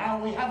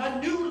 now we have a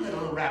new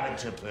little rabbit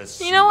to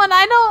pursue. You know what?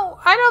 I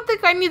don't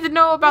think I need to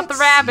know about the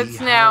rabbits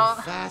see now.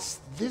 How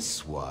fast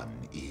this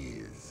one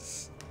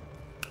is.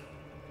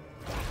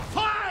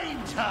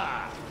 Find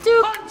her!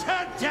 Dude, Hunt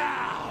her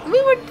down!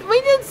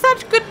 we did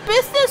such good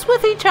business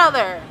with each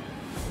other.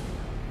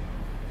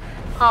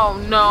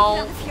 Oh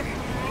no.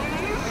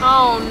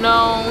 Oh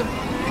no.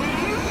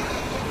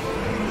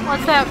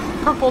 What's that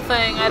purple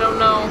thing? I don't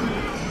know.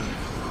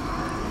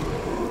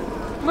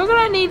 We're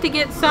gonna need to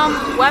get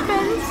some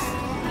weapons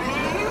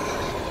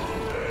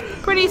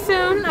pretty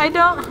soon. I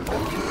don't.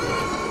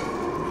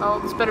 Oh,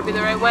 this better be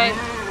the right way.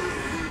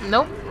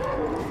 Nope.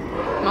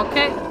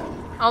 Okay.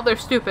 Oh, they're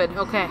stupid.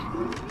 Okay.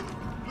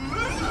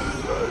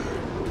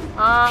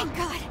 Thank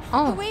God.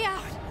 Oh. A way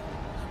out.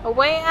 A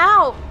way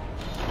out.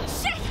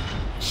 Shit!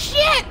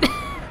 Shit!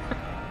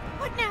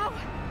 What now?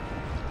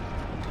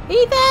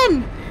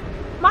 Ethan!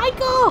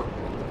 Michael!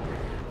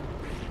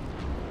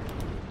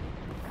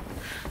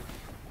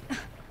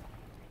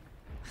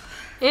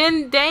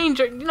 In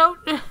danger. You know.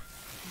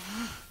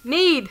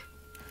 Need.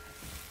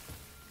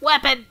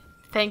 Weapon.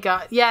 Thank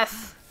God.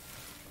 Yes.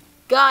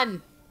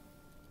 Gun.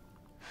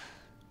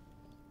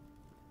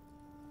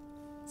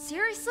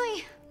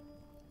 Seriously?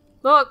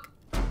 Look.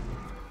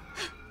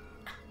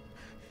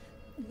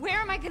 Where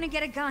am I gonna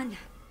get a gun?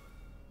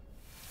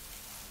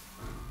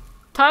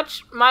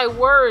 Touch my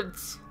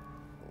words.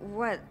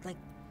 What, like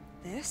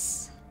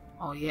this?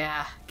 Oh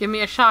yeah. Give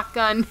me a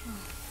shotgun.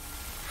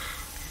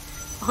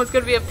 Oh, it's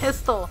gonna be a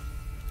pistol.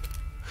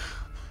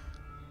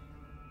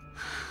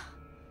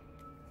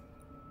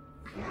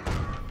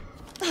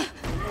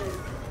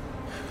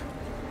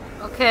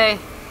 Okay.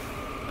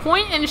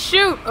 Point and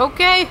shoot,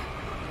 okay?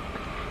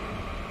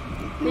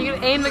 Are you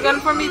gonna aim the gun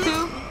for me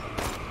too?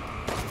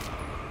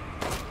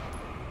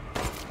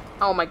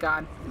 Oh my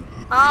god.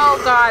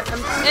 Oh god.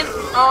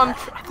 I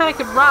thought I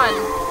could run.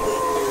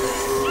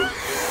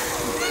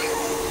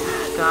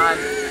 God.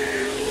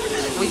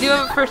 We do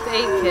have a first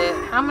aid kit.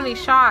 How many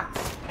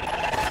shots?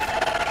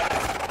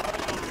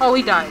 Oh,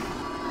 he died.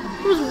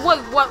 He was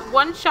what,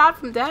 one shot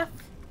from death?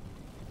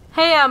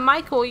 Hey,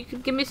 Michael, you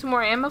could give me some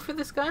more ammo for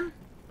this gun?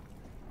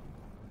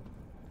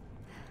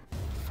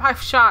 5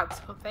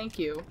 shots. Oh, thank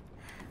you.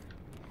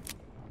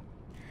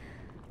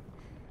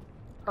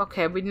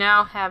 Okay, we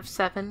now have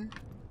 7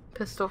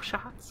 pistol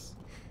shots.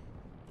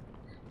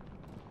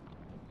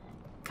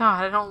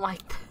 God, I don't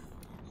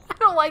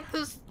like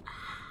this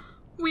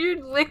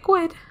weird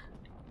liquid.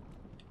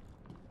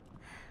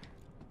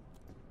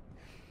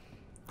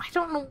 I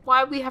don't know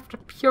why we have to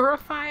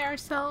purify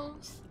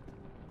ourselves.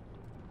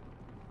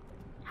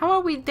 How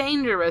are we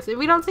dangerous?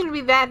 We don't seem to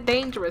be that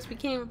dangerous. We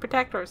can't even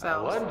protect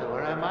ourselves. I wonder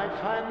where I might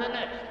find the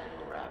next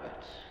little rabbit.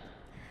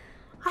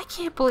 I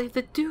can't believe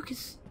the Duke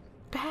is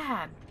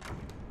bad.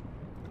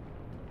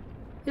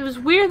 It was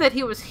weird that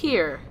he was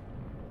here,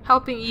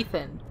 helping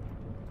Ethan.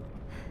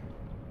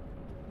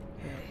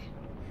 Okay.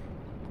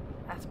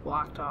 That's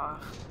blocked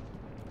off.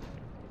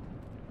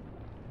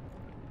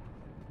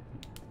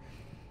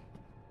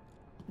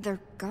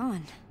 They're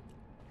gone.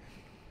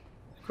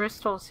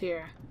 Crystal's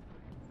here.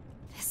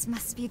 This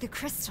must be the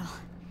crystal.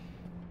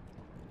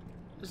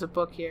 There's a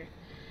book here.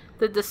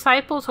 The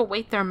disciples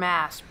await their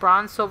mass.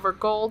 Bronze, silver,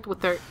 gold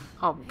with their...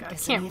 Oh my god, I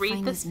can't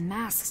read this. These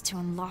masks to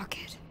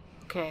unlock it.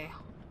 Okay.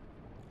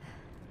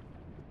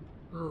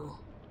 Ooh.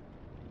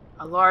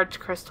 A large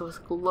crystal is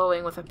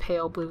glowing with a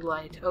pale blue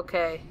light.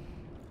 Okay.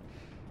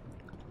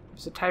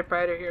 There's a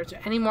typewriter here. Is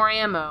there any more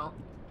ammo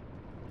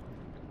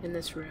in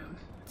this room?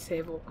 Let's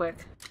save real quick.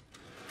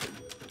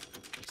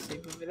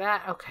 Save over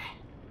that. Okay.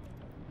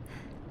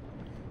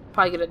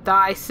 Probably gonna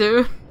die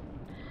soon.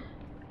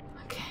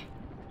 Okay.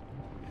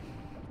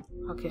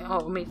 Okay. Oh,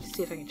 let me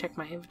see if I can check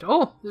my inventory.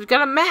 Oh, we've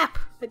got a map.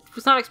 I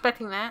was not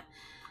expecting that.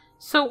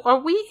 So, are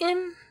we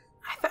in...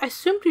 I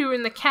assumed we were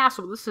in the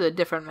castle. This is a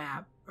different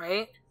map,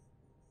 right?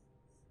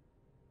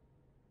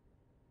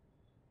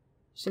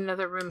 There's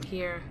another room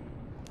here.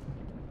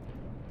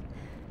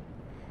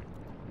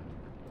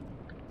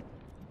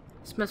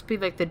 This must be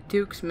like the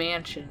Duke's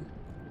mansion.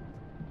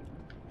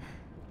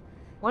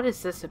 What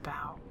is this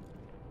about?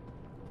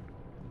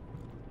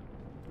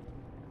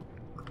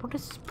 What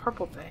is this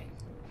purple thing?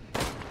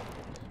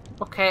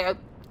 Okay, I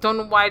don't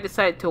know why I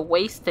decided to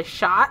waste a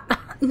shot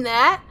on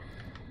that.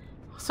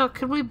 So,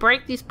 could we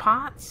break these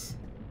pots?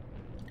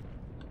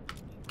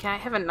 Can I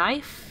have a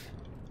knife?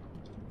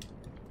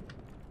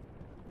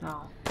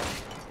 No.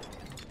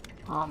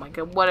 Oh my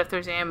god, what if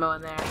there's ammo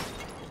in there?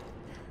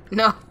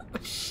 No.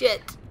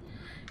 Shit.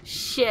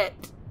 Shit.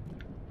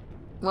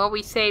 Well,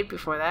 we saved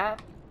before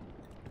that.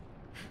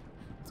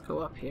 Let's go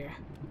up here.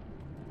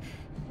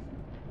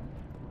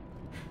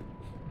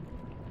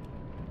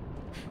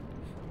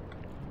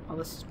 Oh,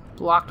 this is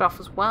blocked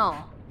off as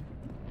well.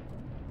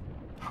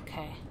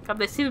 Okay. God,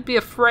 they seem to be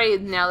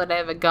afraid now that I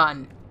have a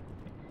gun.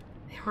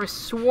 They were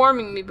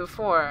swarming me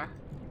before.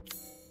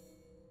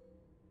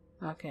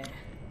 Okay.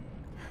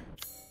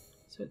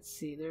 So let's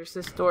see. There's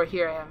this door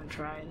here I haven't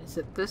tried. Is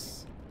it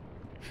this?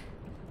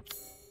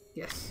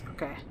 Yes.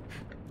 Okay.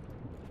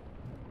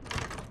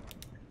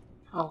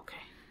 Okay.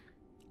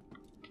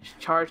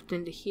 charged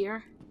into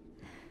here.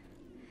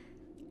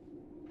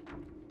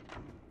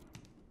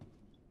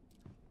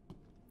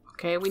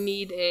 Okay, we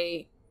need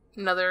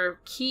another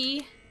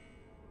key.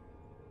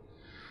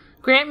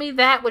 Grant me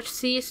that which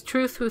sees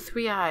truth through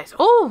 3 eyes.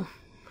 Oh!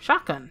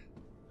 Shotgun.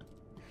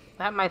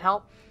 That might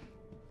help.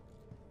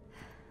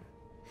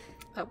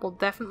 That will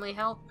definitely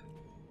help.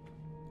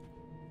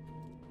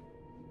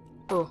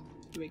 Oh,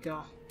 here we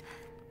go.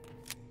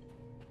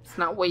 It's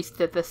not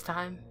wasted this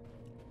time.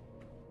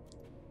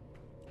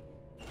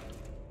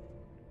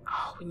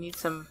 Oh, we need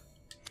some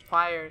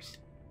pliers.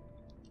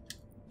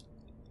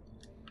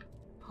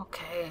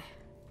 Okay.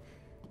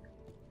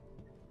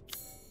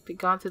 We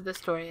gone through this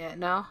door yet?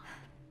 No?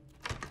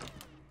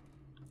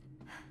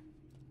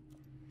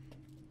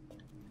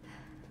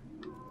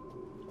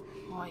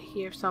 Oh, I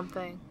hear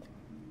something.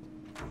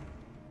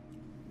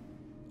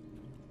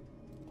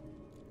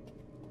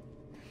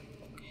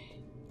 Okay.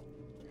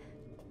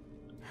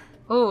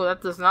 Oh,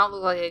 that does not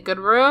look like a good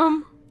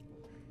room.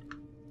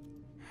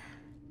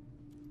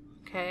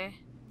 Okay.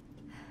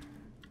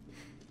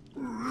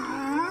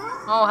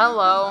 Oh,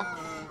 hello.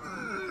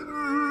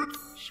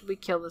 Should we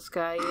kill this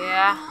guy?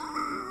 Yeah.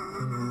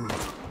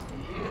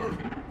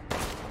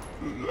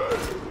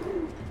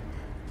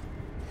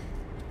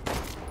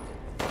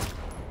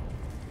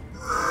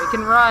 We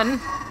can run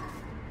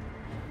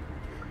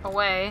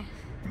away.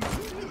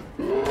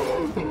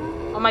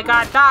 Oh my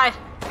god, die!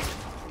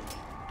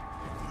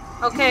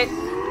 Okay.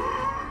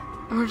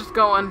 We're just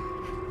going.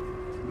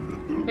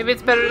 Maybe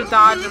it's better to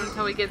dodge him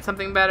until we get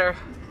something better.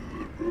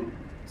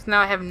 So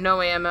now I have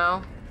no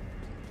ammo.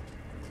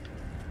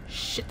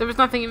 Shit, there was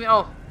nothing even.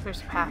 Oh,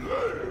 there's a path.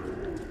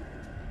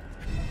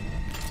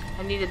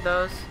 I needed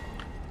those.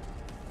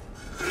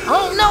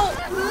 Oh no!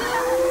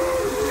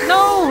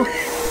 No!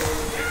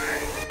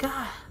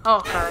 God.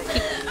 Oh god,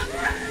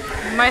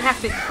 I might have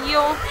to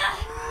heal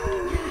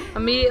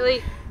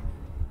immediately.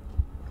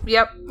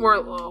 Yep,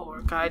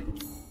 oh god.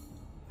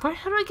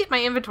 How do I get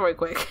my inventory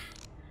quick?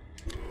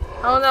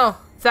 Oh no,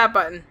 it's that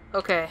button.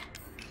 Okay.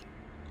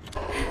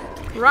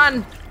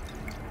 Run!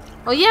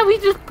 Oh yeah, we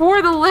just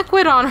pour the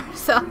liquid on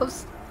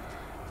ourselves.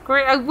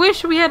 Great, I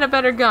wish we had a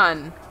better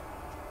gun.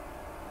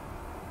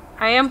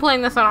 I am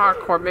playing this on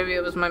hardcore, maybe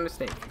it was my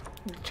mistake.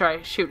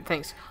 Try shoot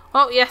things.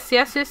 Oh, yes,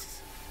 yes,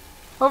 yes.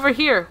 Over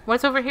here.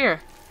 What's over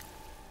here?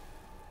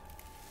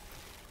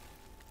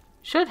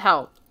 Should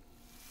help.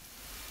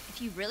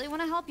 If you really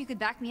want to help, you could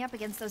back me up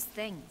against those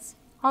things.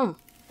 Oh,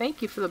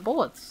 thank you for the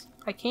bullets.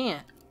 I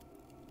can't.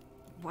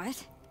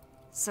 What?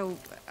 So,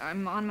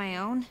 I'm on my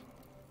own?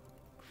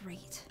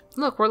 Great.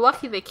 Look, we're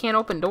lucky they can't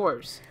open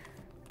doors.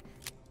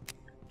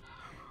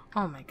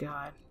 Oh my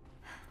god.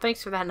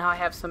 Thanks for that, now I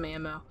have some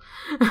ammo.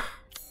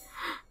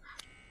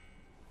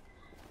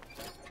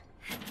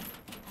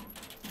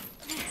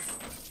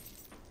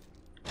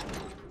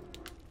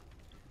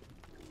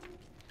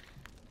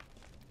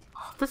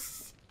 Oh,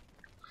 this...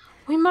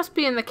 We must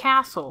be in the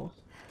castle.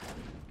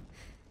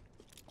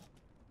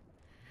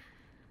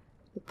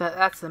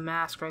 That's the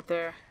mask right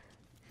there.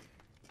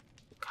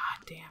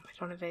 God damn, I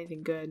don't have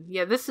anything good.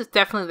 Yeah, this is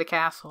definitely the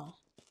castle.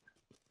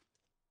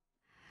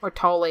 Where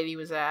Tall Lady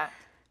was at.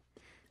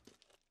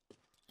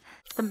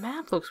 The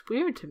map looks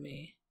weird to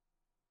me.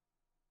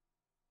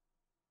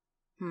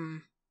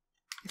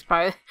 It's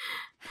probably...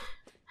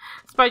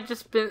 It's probably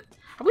just been...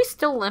 Are we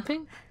still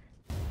limping?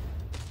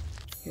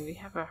 Okay, we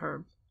have a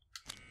herb.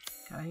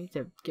 God, I need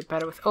to get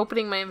better with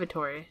opening my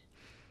inventory.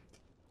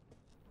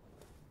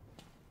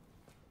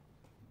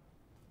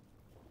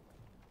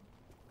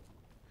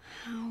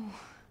 How?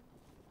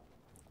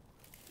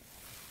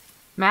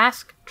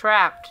 Mask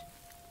trapped.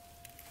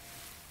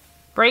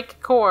 Break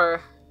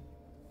core.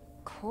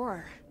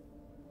 Core?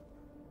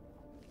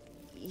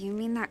 You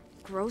mean that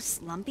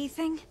gross lumpy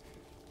thing?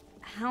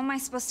 How am I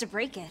supposed to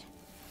break it?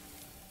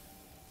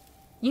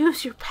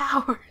 Use your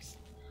powers.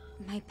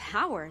 My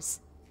powers?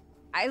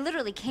 I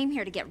literally came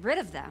here to get rid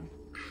of them.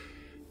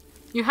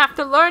 You have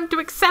to learn to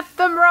accept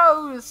them,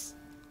 Rose.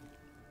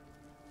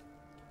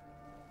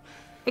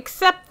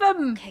 Accept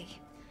them. Okay,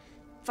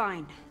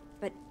 fine.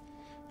 But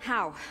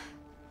how?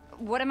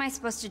 What am I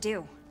supposed to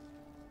do?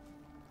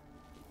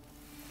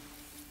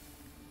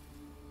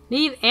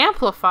 Need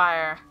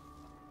amplifier.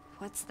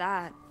 What's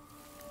that?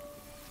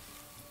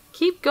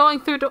 Keep going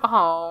through to...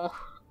 Oh.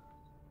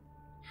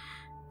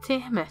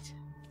 Damn it.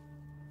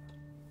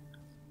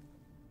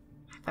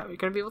 I thought we were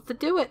going to be able to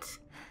do it.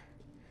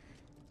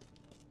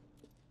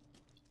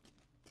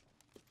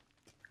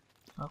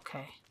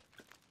 Okay.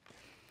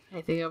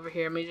 Anything over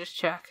here? Let me just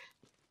check.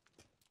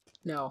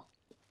 No.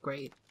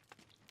 Great.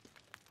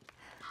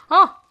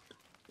 Oh!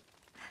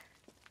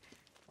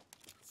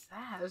 What's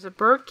that? There's a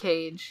bird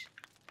cage.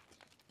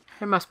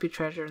 There must be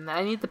treasure in that.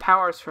 I need the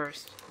powers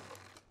first.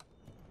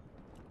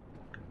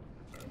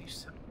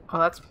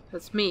 Oh,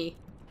 that's me.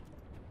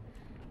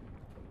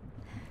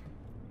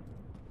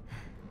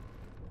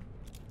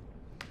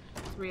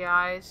 Three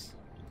eyes.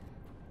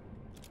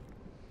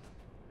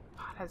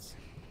 Oh, that's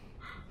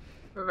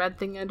a red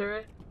thing under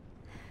it.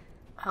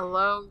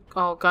 Hello?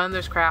 Oh, gun,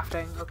 there's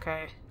crafting.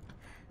 Okay.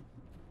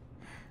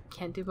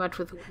 Can't do much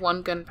with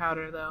one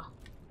gunpowder, though.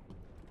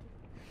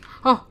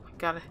 Oh,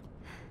 got it.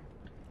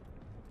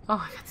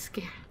 Oh, I got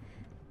scared.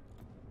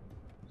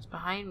 It's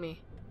behind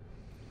me.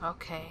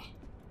 Okay.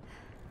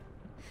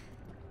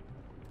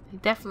 They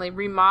definitely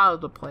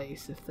remodeled the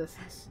place, if this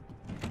is...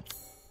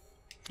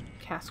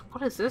 Castle.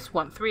 What is this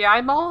one? 3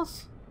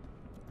 eyeballs?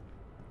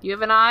 You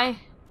have an eye?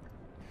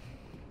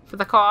 For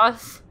the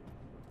cause?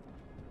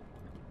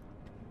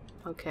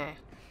 Okay.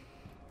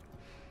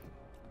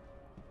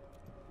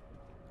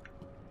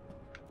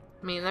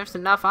 I mean, there's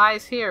enough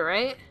eyes here,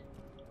 right?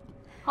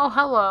 Oh,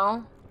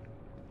 hello.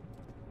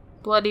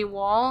 Bloody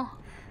wall. How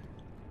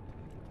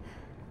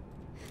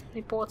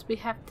many bullets we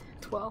have?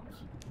 12.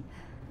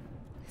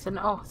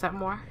 Oh, is that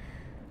more?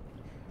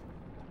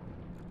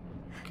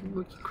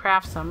 We can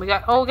craft some. We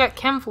got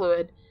chem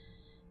fluid.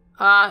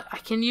 I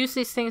can use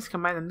these things,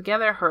 combine them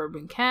together. Herb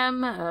and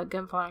chem,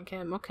 gunpowder and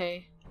chem.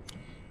 Okay.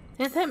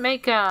 Did that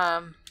make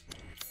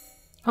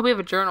Oh, we have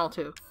a journal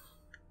too.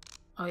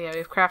 Oh yeah, we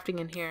have crafting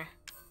in here.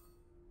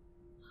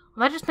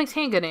 Well, that just makes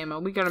handgun ammo.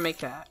 We gotta make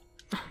that.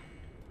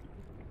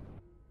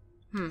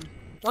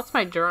 What's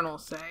my journal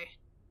say?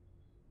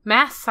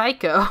 Mass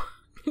psycho.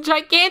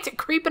 Gigantic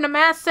creep in a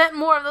mass sent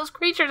more of those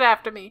creatures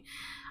after me.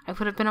 I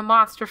would have been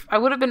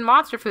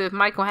monster food if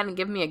Michael hadn't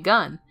given me a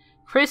gun.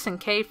 Chris and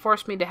Kay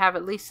forced me to have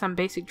at least some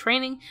basic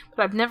training,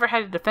 but I've never had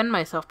to defend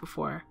myself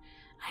before.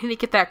 I need to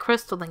get that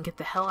crystal, then get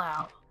the hell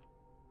out.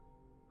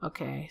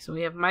 Okay, so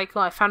we have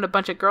Michael. I found a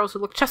bunch of girls who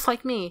look just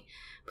like me,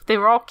 but they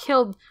were all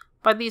killed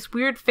by these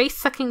weird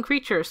face-sucking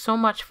creatures. So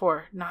much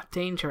for not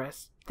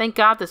dangerous. Thank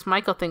God this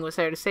Michael thing was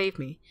there to save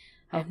me.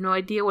 I have no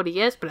idea what he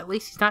is, but at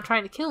least he's not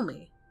trying to kill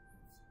me.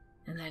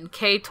 And then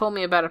Kay told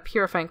me about a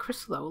purifying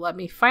crystal that will let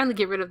me finally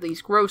get rid of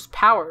these gross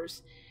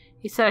powers.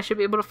 He said I should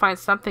be able to find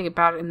something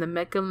about it in the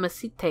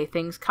Megalomacite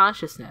thing's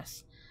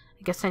consciousness.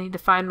 I guess I need to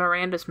find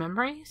Miranda's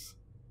memories?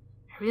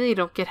 I really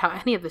don't get how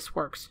any of this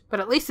works, but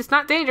at least it's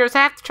not dangerous.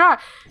 I have to try.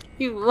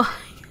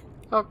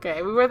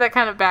 Okay, we read that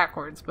kind of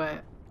backwards,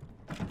 but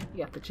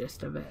you got the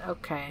gist of it.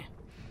 Okay.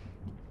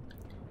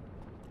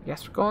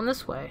 Guess we're going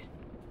this way.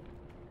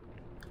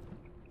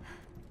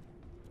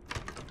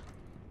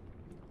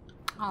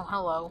 Oh,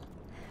 hello.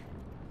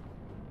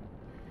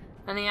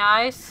 Any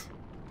eyes?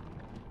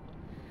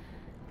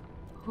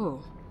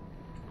 Ooh.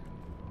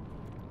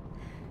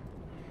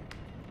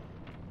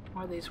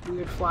 What are these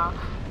weird flowers?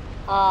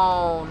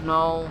 Oh,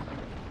 no.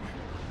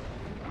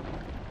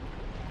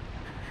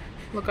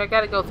 Look, I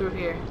gotta go through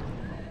here.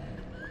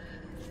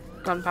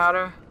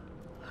 Gunpowder.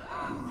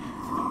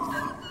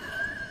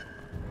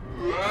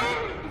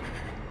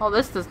 Oh,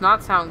 this does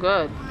not sound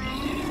good.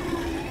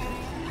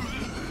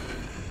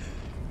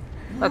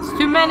 That's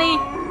too many!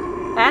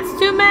 That's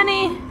too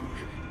many!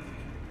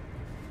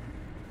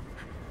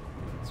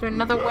 Is there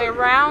another way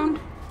around?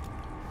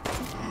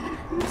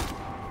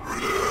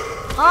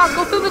 Oh,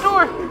 go through the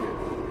door!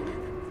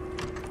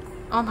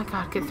 Oh my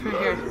god, get through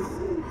here.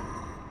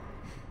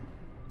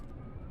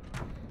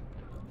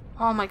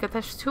 Oh my god,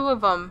 there's 2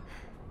 of them.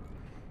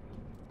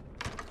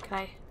 Can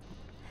I...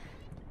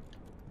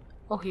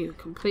 Oh, he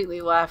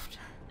completely left.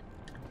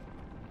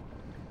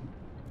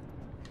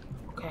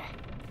 Okay.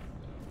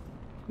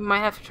 We might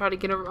have to try to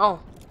get over... Oh,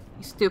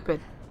 he's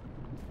stupid.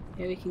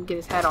 Maybe we can get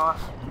his head off.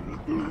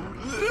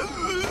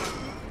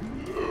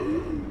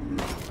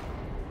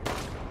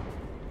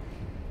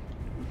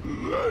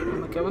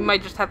 Okay, we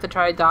might just have to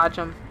try to dodge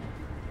him.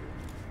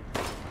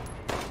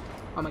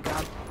 Oh my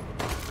god.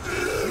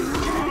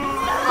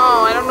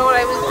 Oh, I don't know what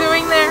I was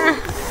doing there.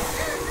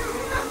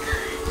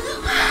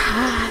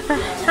 I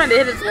was trying to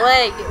hit his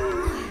leg.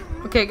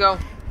 Okay, go.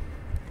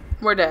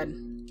 We're dead.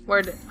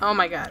 We're dead. Oh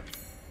my god.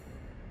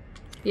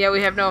 Yeah,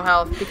 we have no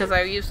health because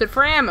I used it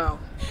for ammo,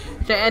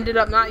 which I ended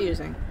up not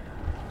using.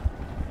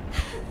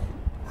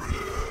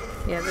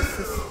 Yeah, this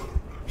is...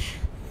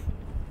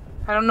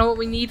 I don't know what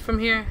we need from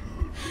here.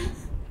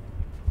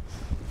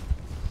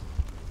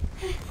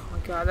 Oh my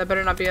god, that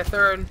better not be a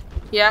third.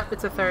 Yeah,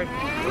 it's a third.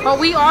 Oh,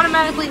 we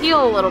automatically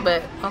heal a little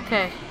bit.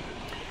 Okay.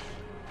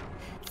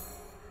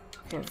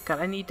 Okay, god,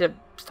 I need to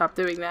stop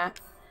doing that.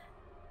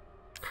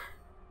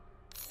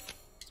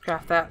 Let's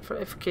craft that for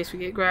in case we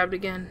get grabbed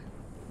again.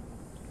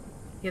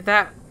 Yeah,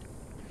 that.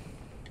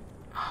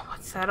 Oh,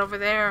 what's that over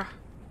there?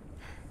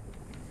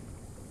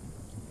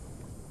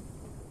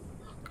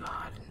 Oh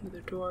god,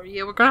 another door.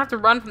 Yeah, we're gonna have to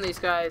run from these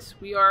guys.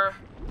 We are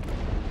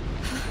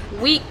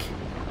weak.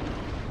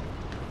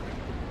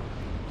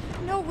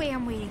 No way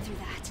I'm wading through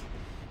that.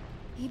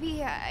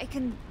 Maybe I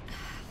can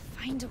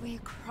find a way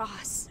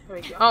across. There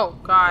we go. Oh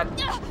god.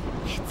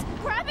 It's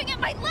grabbing at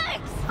my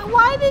legs.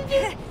 Why did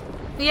you?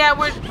 Yeah,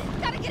 we're.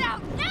 Gotta get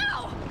out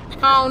now.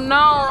 Oh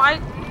no!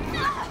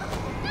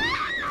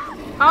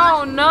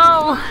 Oh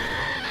no!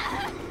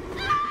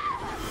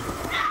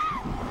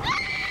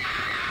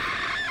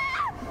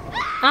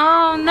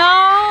 Oh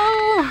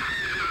no!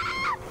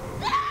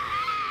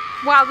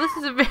 Wow, this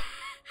is a very...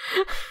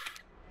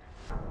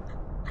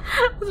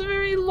 This is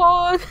very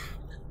long.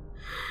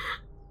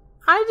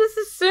 I just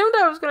assumed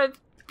I was gonna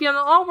be on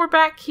the... Oh, we're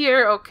back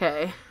here.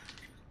 Okay.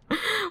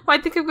 Well,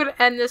 I think I'm going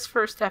to end this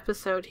first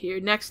episode here.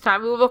 Next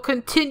time we will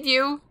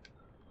continue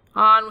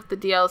on with the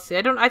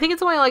DLC. I think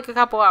it's only like a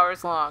couple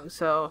hours long,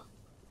 so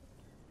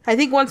I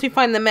think once we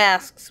find the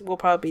masks, we'll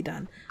probably be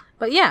done.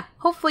 But yeah,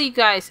 hopefully you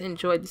guys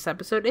enjoyed this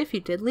episode. If you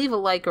did, leave a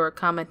like or a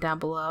comment down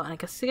below, and I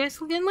guess see you guys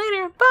again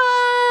later.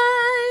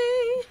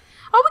 Bye!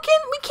 Oh, we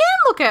can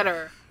look at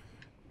her!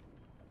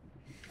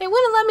 It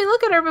wouldn't let me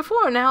look at her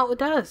before, now it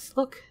does.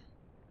 Look.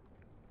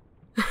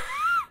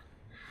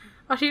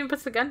 Oh, she even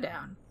puts the gun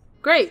down.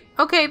 Great.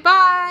 Okay,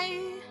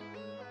 bye!